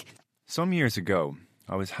Facebook. Some years ago,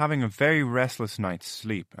 I was having a very restless night's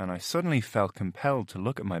sleep and I suddenly felt compelled to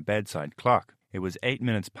look at my bedside clock. It was 8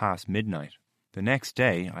 minutes past midnight. The next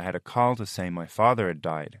day, I had a call to say my father had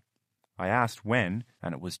died. I asked when,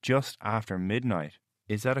 and it was just after midnight.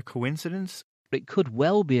 Is that a coincidence? It could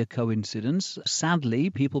well be a coincidence. Sadly,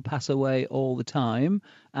 people pass away all the time,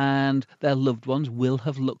 and their loved ones will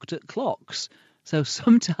have looked at clocks. So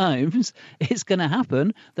sometimes it's going to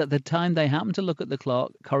happen that the time they happen to look at the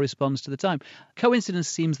clock corresponds to the time. Coincidence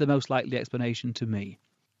seems the most likely explanation to me.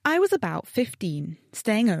 I was about 15,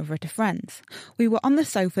 staying over at a friend's. We were on the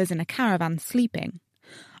sofas in a caravan sleeping.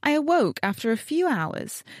 I awoke after a few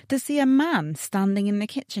hours to see a man standing in the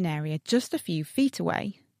kitchen area just a few feet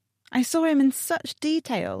away. I saw him in such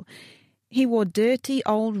detail. He wore dirty,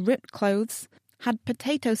 old, ripped clothes, had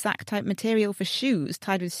potato sack-type material for shoes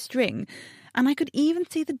tied with string, and I could even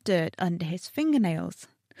see the dirt under his fingernails.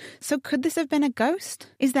 So could this have been a ghost?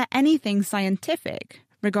 Is there anything scientific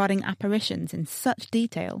regarding apparitions in such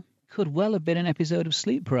detail? Could well have been an episode of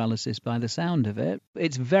sleep paralysis by the sound of it.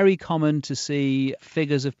 It's very common to see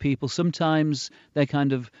figures of people. Sometimes they're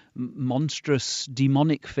kind of monstrous,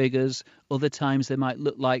 demonic figures. Other times they might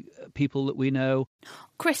look like people that we know.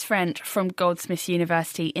 Chris French from Goldsmiths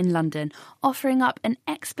University in London, offering up an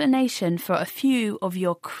explanation for a few of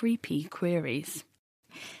your creepy queries.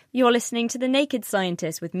 You're listening to The Naked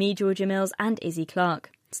Scientist with me, Georgia Mills, and Izzy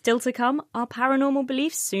Clark. Still to come, are paranormal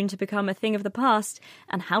beliefs soon to become a thing of the past?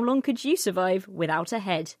 And how long could you survive without a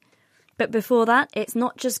head? But before that, it's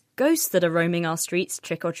not just ghosts that are roaming our streets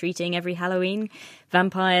trick-or-treating every Halloween.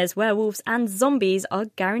 Vampires, werewolves and zombies are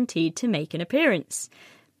guaranteed to make an appearance.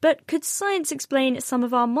 But could science explain some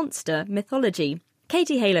of our monster mythology?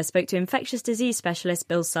 Katie Haler spoke to infectious disease specialist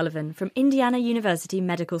Bill Sullivan from Indiana University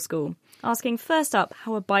Medical School, asking first up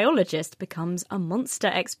how a biologist becomes a monster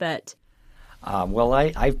expert.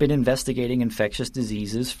 I've been investigating infectious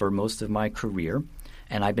diseases for most of my career,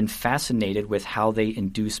 and I've been fascinated with how they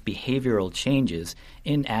induce behavioral changes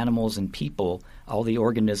in animals and people, all the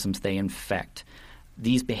organisms they infect.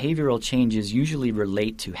 These behavioral changes usually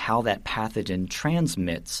relate to how that pathogen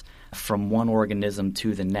transmits from one organism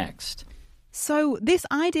to the next. So this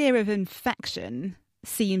idea of infection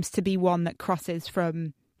seems to be one that crosses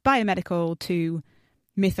from biomedical to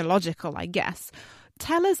mythological, I guess.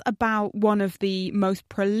 Tell us about one of the most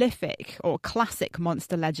prolific or classic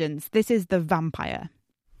monster legends. This is the vampire.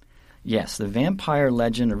 Yes, the vampire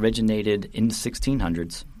legend originated in the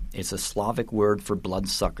 1600s. It's a Slavic word for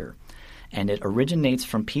bloodsucker, and it originates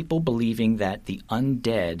from people believing that the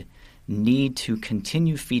undead need to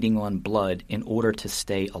continue feeding on blood in order to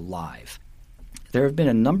stay alive. There have been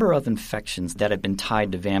a number of infections that have been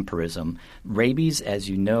tied to vampirism. Rabies, as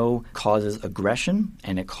you know, causes aggression,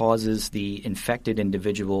 and it causes the infected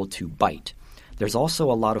individual to bite. There's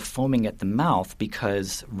also a lot of foaming at the mouth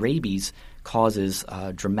because rabies causes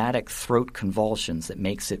dramatic throat convulsions that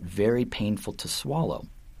makes it very painful to swallow.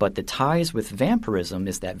 But the ties with vampirism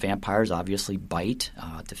is that vampires obviously bite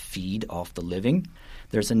to feed off the living.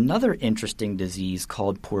 There's another interesting disease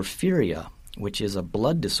called porphyria, which is a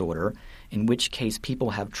blood disorder, in which case people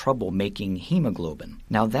have trouble making hemoglobin.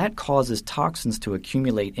 Now that causes toxins to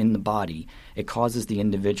accumulate in the body. It causes the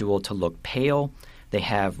individual to look pale. They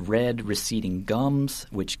have red receding gums,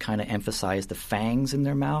 which kind of emphasize the fangs in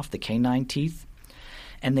their mouth, the canine teeth.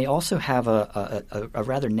 And they also have a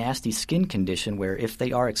rather nasty skin condition where if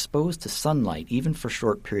they are exposed to sunlight, even for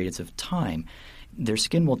short periods of time, their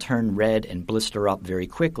skin will turn red and blister up very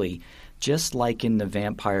quickly, just like in the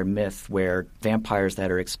vampire myth where vampires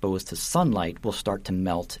that are exposed to sunlight will start to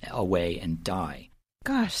melt away and die.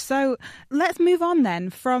 Gosh, so let's move on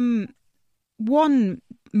then from one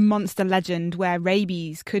monster legend where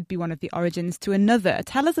rabies could be one of the origins to another.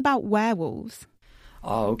 Tell us about werewolves.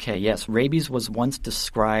 Oh, okay, yes. Rabies was once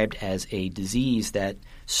described as a disease that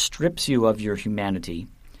strips you of your humanity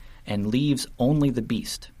and leaves only the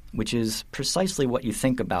beast, which is precisely what you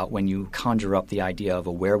think about when you conjure up the idea of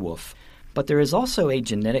a werewolf. But there is also a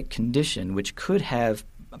genetic condition which could have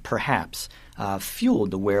perhaps fueled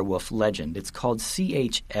the werewolf legend. It's called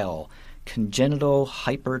CHL, congenital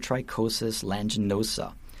hypertrichosis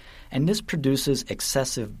lanuginosa. And this produces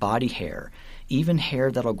excessive body hair, even hair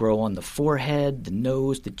that'll grow on the forehead, the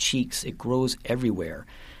nose, the cheeks. It grows everywhere.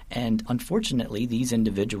 And unfortunately, these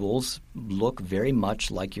individuals look very much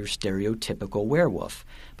like your stereotypical werewolf.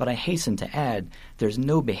 But I hasten to add, there's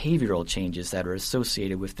no behavioral changes that are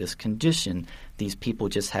associated with this condition. These people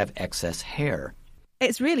just have excess hair.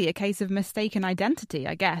 It's really a case of mistaken identity,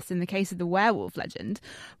 I guess, in the case of the werewolf legend.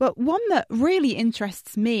 But one that really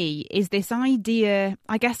interests me is this idea,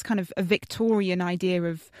 I guess kind of a Victorian idea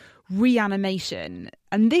of reanimation.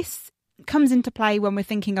 And this comes into play when we're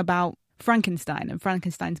thinking about Frankenstein and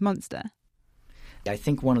Frankenstein's monster. I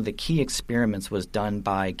think one of the key experiments was done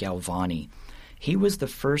by Galvani. He was the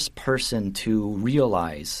first person to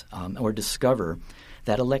realize or discover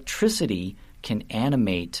that electricity can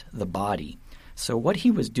animate the body. So what he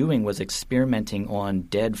was doing was experimenting on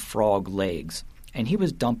dead frog legs, and he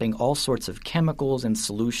was dumping all sorts of chemicals and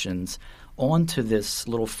solutions onto this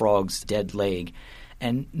little frog's dead leg,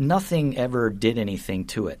 and nothing ever did anything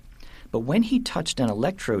to it. But when he touched an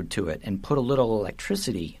electrode to it and put a little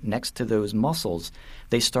electricity next to those muscles,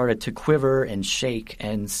 they started to quiver and shake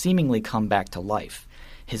and seemingly come back to life.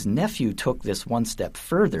 His nephew took this one step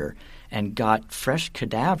further and got fresh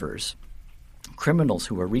cadavers, criminals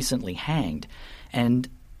who were recently hanged, and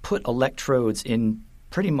put electrodes in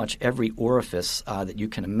pretty much every orifice that you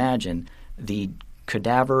can imagine. The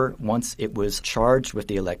cadaver, once it was charged with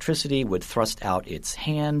the electricity, would thrust out its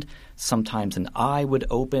hand. Sometimes an eye would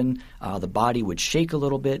open. The body would shake a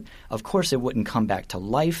little bit. Of course, it wouldn't come back to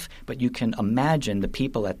life, but you can imagine the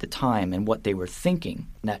people at the time and what they were thinking.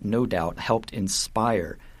 That, no doubt, helped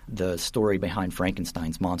inspire the story behind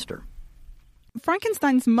Frankenstein's monster.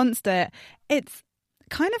 Frankenstein's monster, it's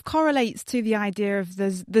kind of correlates to the idea of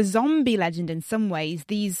the zombie legend in some ways,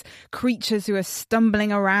 these creatures who are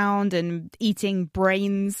stumbling around and eating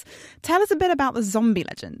brains. Tell us a bit about the zombie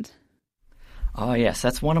legend. Oh, yes,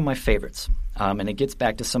 that's one of my favorites, and it gets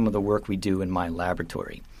back to some of the work we do in my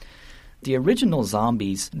laboratory. The original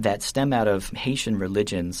zombies that stem out of Haitian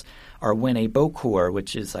religions are when a bokor,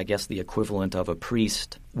 which is, I guess, the equivalent of a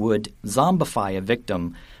priest, would zombify a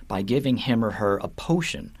victim by giving him or her a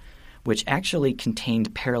potion, which actually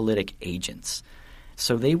contained paralytic agents.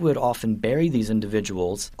 So they would often bury these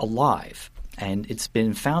individuals alive. And it's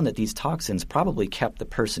been found that these toxins probably kept the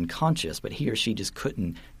person conscious, but he or she just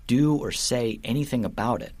couldn't do or say anything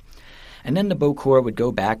about it. And then the bokor would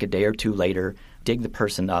go back a day or two later, dig the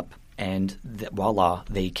person up, and voila,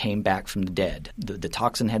 they came back from the dead. The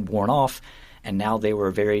toxin had worn off, and now they were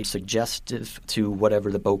very suggestive to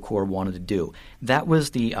whatever the bokor wanted to do. That was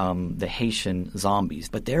the Haitian zombies.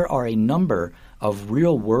 But there are a number of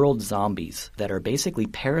real-world zombies that are basically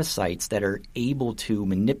parasites that are able to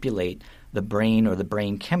manipulate the brain or the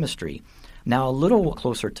brain chemistry. Now, a little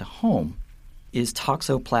closer to home is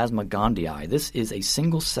Toxoplasma gondii. This is a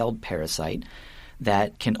single-celled parasite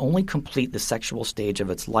that can only complete the sexual stage of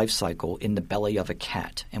its life cycle in the belly of a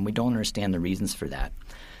cat, and we don't understand the reasons for that.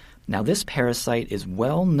 Now, this parasite is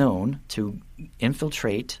well known to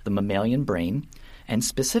infiltrate the mammalian brain, and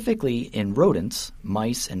specifically in rodents,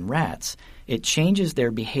 mice, and rats, it changes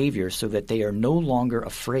their behavior so that they are no longer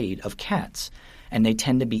afraid of cats, and they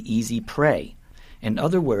tend to be easy prey. In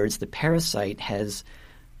other words, the parasite has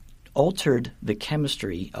altered the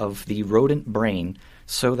chemistry of the rodent brain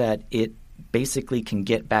so that it basically can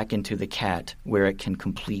get back into the cat where it can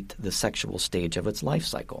complete the sexual stage of its life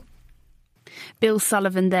cycle. Bill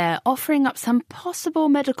Sullivan there, offering up some possible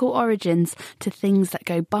medical origins to things that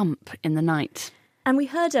go bump in the night. And we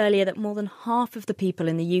heard earlier that more than half of the people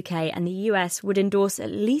in the UK and the US would endorse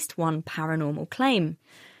at least one paranormal claim.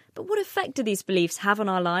 But what effect do these beliefs have on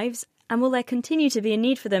our lives? And will there continue to be a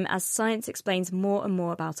need for them as science explains more and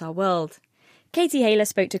more about our world? Katie Haler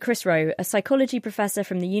spoke to Chris Rowe, a psychology professor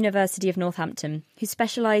from the University of Northampton, who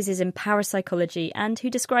specialises in parapsychology and who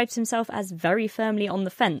describes himself as very firmly on the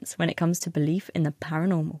fence when it comes to belief in the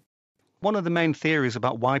paranormal. One of the main theories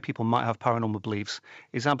about why people might have paranormal beliefs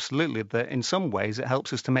is absolutely that in some ways it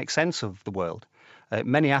helps us to make sense of the world.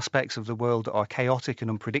 Many aspects of the world are chaotic and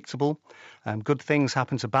unpredictable. Good things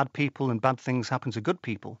happen to bad people and bad things happen to good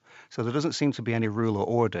people. So there doesn't seem to be any rule or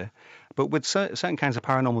order. But with certain kinds of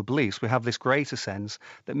paranormal beliefs, we have this greater sense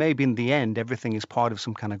that maybe in the end everything is part of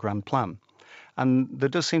some kind of grand plan. And there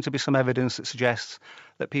does seem to be some evidence that suggests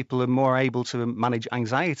that people are more able to manage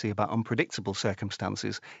anxiety about unpredictable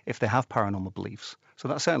circumstances if they have paranormal beliefs. So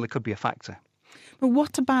that certainly could be a factor. But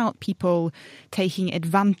what about people taking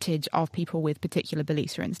advantage of people with particular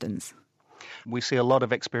beliefs, for instance? We see a lot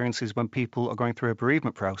of experiences when people are going through a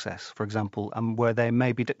bereavement process, for example, and where they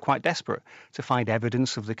may be quite desperate to find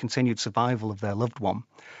evidence of the continued survival of their loved one,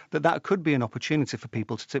 that could be an opportunity for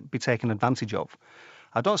people to be taken advantage of.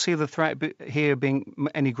 I don't see the threat here being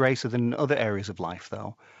any greater than other areas of life,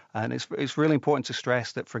 though. And it's really important to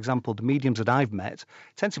stress that, for example, the mediums that I've met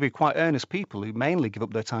tend to be quite earnest people who mainly give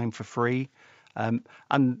up their time for free, and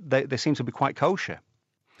they seem to be quite kosher.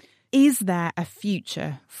 Is there a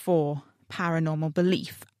future for paranormal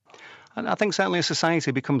belief? And I think certainly as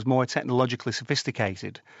society becomes more technologically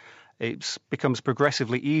sophisticated, it becomes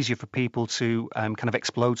progressively easier for people to kind of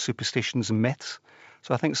explode superstitions and myths.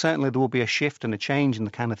 So I think certainly there will be a shift and a change in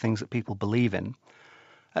the kind of things that people believe in.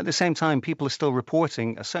 At the same time, people are still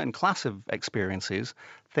reporting a certain class of experiences,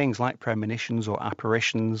 things like premonitions or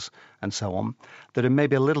apparitions and so on, that are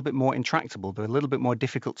maybe a little bit more intractable, they're a little bit more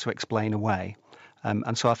difficult to explain away.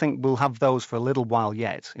 And so I think we'll have those for a little while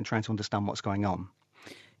yet in trying to understand what's going on.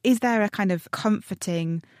 Is there a kind of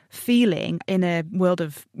comforting feeling in a world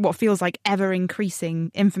of what feels like ever-increasing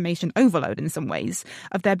information overload in some ways,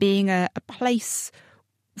 of there being a place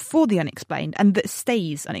for the unexplained and that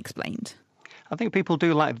stays unexplained? I think people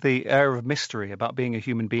do like the air of mystery about being a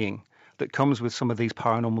human being that comes with some of these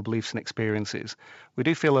paranormal beliefs and experiences. We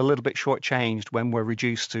do feel a little bit shortchanged when we're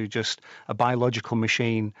reduced to just a biological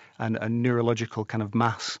machine and a neurological kind of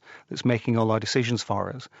mass that's making all our decisions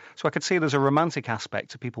for us. So I could see there's a romantic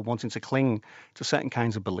aspect to people wanting to cling to certain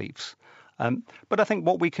kinds of beliefs. But I think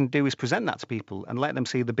what we can do is present that to people and let them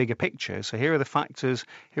see the bigger picture. So here are the factors,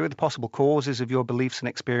 here are the possible causes of your beliefs and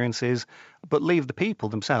experiences, but leave the people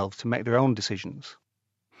themselves to make their own decisions.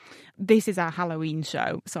 This is our Halloween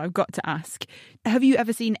show, so I've got to ask, have you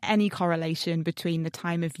ever seen any correlation between the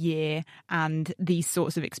time of year and these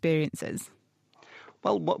sorts of experiences?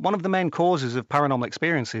 Well, one of the main causes of paranormal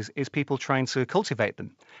experiences is people trying to cultivate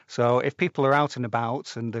them. So if people are out and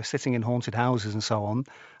about and they're sitting in haunted houses and so on,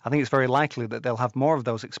 I think it's very likely that they'll have more of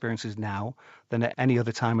those experiences now than at any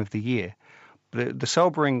other time of the year. But the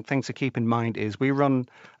sobering thing to keep in mind is we run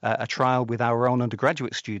a trial with our own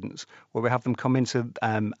undergraduate students where we have them come into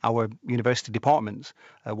our university departments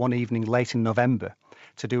one evening late in November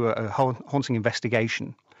to do a haunting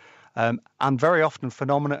investigation. And very often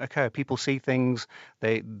phenomena occur. People see things,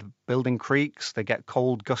 the building creaks, they get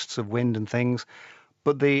cold gusts of wind and things.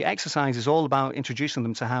 But the exercise is all about introducing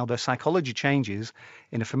them to how their psychology changes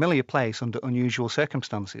in a familiar place under unusual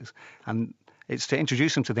circumstances. And it's to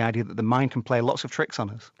introduce them to the idea that the mind can play lots of tricks on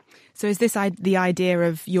us. So is this the idea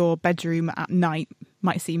of your bedroom at night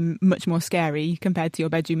might seem much more scary compared to your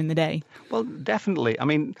bedroom in the day? Well, definitely. I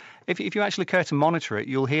mean, if you actually care to monitor it,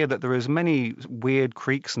 you'll hear that there are as many weird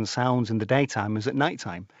creaks and sounds in the daytime as at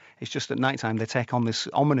nighttime. It's just at nighttime they take on this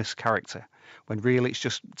ominous character, when really it's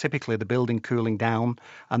just typically the building cooling down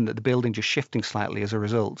and the building just shifting slightly as a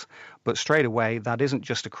result. But straight away, that isn't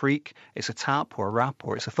just a creak, it's a tap or a rap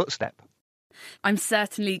or it's a footstep. I'm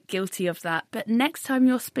certainly guilty of that, but next time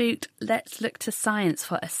you're spooked, let's look to science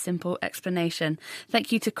for a simple explanation.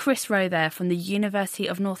 Thank you to Chris Rowe there from the University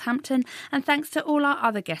of Northampton, and thanks to all our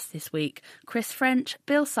other guests this week, Chris French,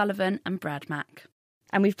 Bill Sullivan and Brad Mack.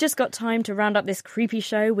 And we've just got time to round up this creepy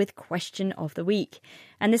show with Question of the Week.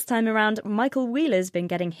 And this time around, Michael Wheeler's been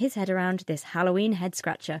getting his head around this Halloween head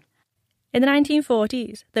scratcher. In the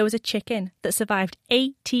 1940s, there was a chicken that survived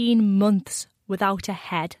 18 months without a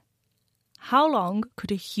head. How long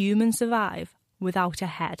could a human survive without a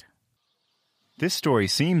head? This story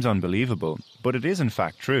seems unbelievable, but it is in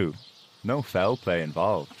fact true. No foul play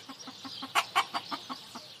involved.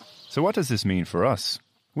 So what does this mean for us?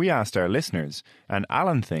 We asked our listeners, and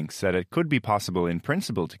Alan thinks that it could be possible in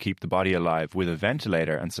principle to keep the body alive with a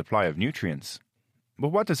ventilator and supply of nutrients.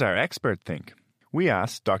 But what does our expert think? We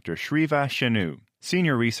asked Dr. Shriva Shanu,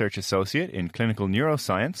 Senior Research Associate in Clinical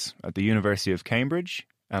Neuroscience at the University of Cambridge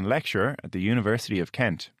and lecturer at the University of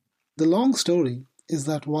Kent. The long story is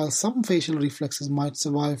that while some facial reflexes might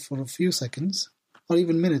survive for a few seconds, or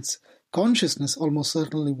even minutes, consciousness almost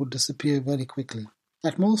certainly would disappear very quickly,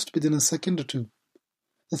 at most within a second or two.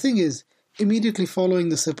 The thing is, immediately following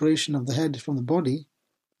the separation of the head from the body,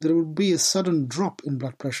 there would be a sudden drop in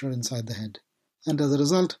blood pressure inside the head, and as a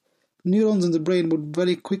result, neurons in the brain would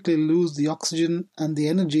very quickly lose the oxygen and the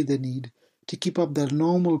energy they need to keep up their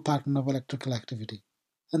normal pattern of electrical activity.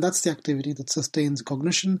 And that's the activity that sustains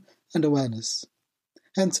cognition and awareness.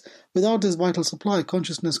 Hence, without this vital supply,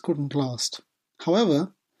 consciousness couldn't last.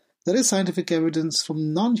 However, there is scientific evidence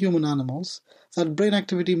from non-human animals that brain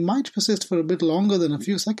activity might persist for a bit longer than a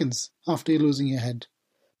few seconds after losing your head.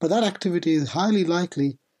 But that activity is highly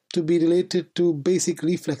likely to be related to basic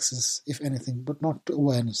reflexes, if anything, but not to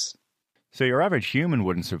awareness. So your average human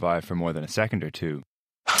wouldn't survive for more than a second or two.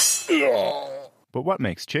 But what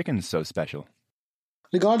makes chickens so special?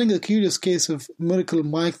 Regarding the curious case of Miracle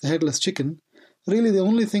Mike the Headless Chicken, really the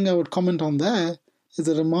only thing I would comment on there is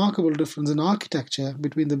the remarkable difference in architecture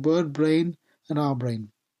between the bird brain and our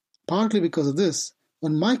brain. Partly because of this,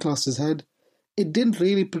 when Mike lost his head, it didn't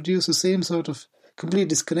really produce the same sort of complete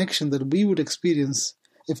disconnection that we would experience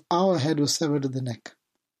if our head was severed at the neck.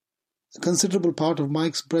 A considerable part of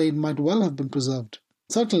Mike's brain might well have been preserved.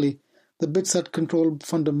 Certainly, the bits that control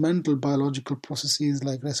fundamental biological processes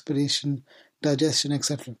like respiration, digestion,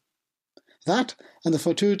 etc. That and the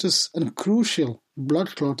fortuitous and crucial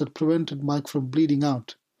blood clot that prevented Mike from bleeding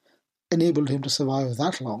out enabled him to survive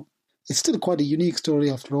that long. It's still quite a unique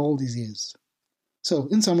story after all these years. So,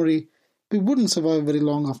 in summary, we wouldn't survive very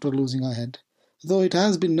long after losing our head, though it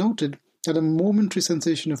has been noted that a momentary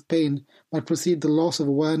sensation of pain might precede the loss of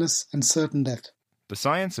awareness and certain death. The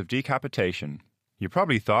science of decapitation. You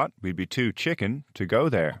probably thought we'd be too chicken to go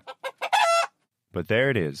there. But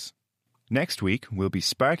there it is. Next week, we'll be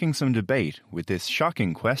sparking some debate with this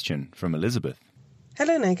shocking question from Elizabeth.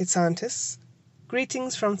 Hello, Naked Scientists.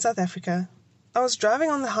 Greetings from South Africa. I was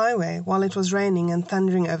driving on the highway while it was raining and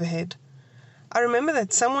thundering overhead. I remember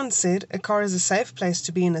that someone said a car is a safe place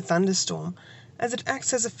to be in a thunderstorm, as it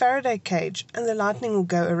acts as a Faraday cage and the lightning will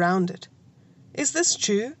go around it. Is this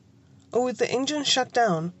true? Or would the engine shut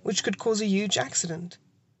down, which could cause a huge accident?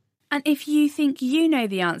 And if you think you know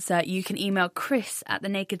the answer, you can email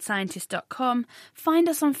chris@thenakedscientist.com, find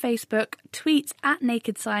us on Facebook, tweet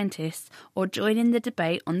 @nakedscientists, or join in the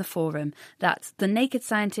debate on the forum. That's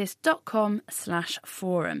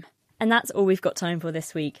thenakedscientist.com/forum. And that's all we've got time for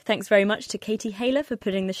this week. Thanks very much to Katie Haler for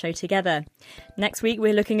putting the show together. Next week,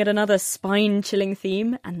 we're looking at another spine-chilling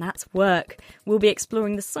theme, and that's work. We'll be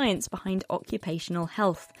exploring the science behind occupational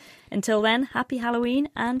health. Until then, happy Halloween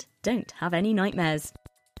and don't have any nightmares.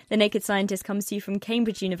 The Naked Scientist comes to you from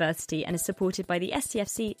Cambridge University and is supported by the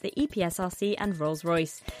STFC, the EPSRC and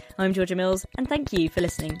Rolls-Royce. I'm Georgia Mills, and thank you for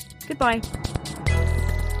listening. Goodbye.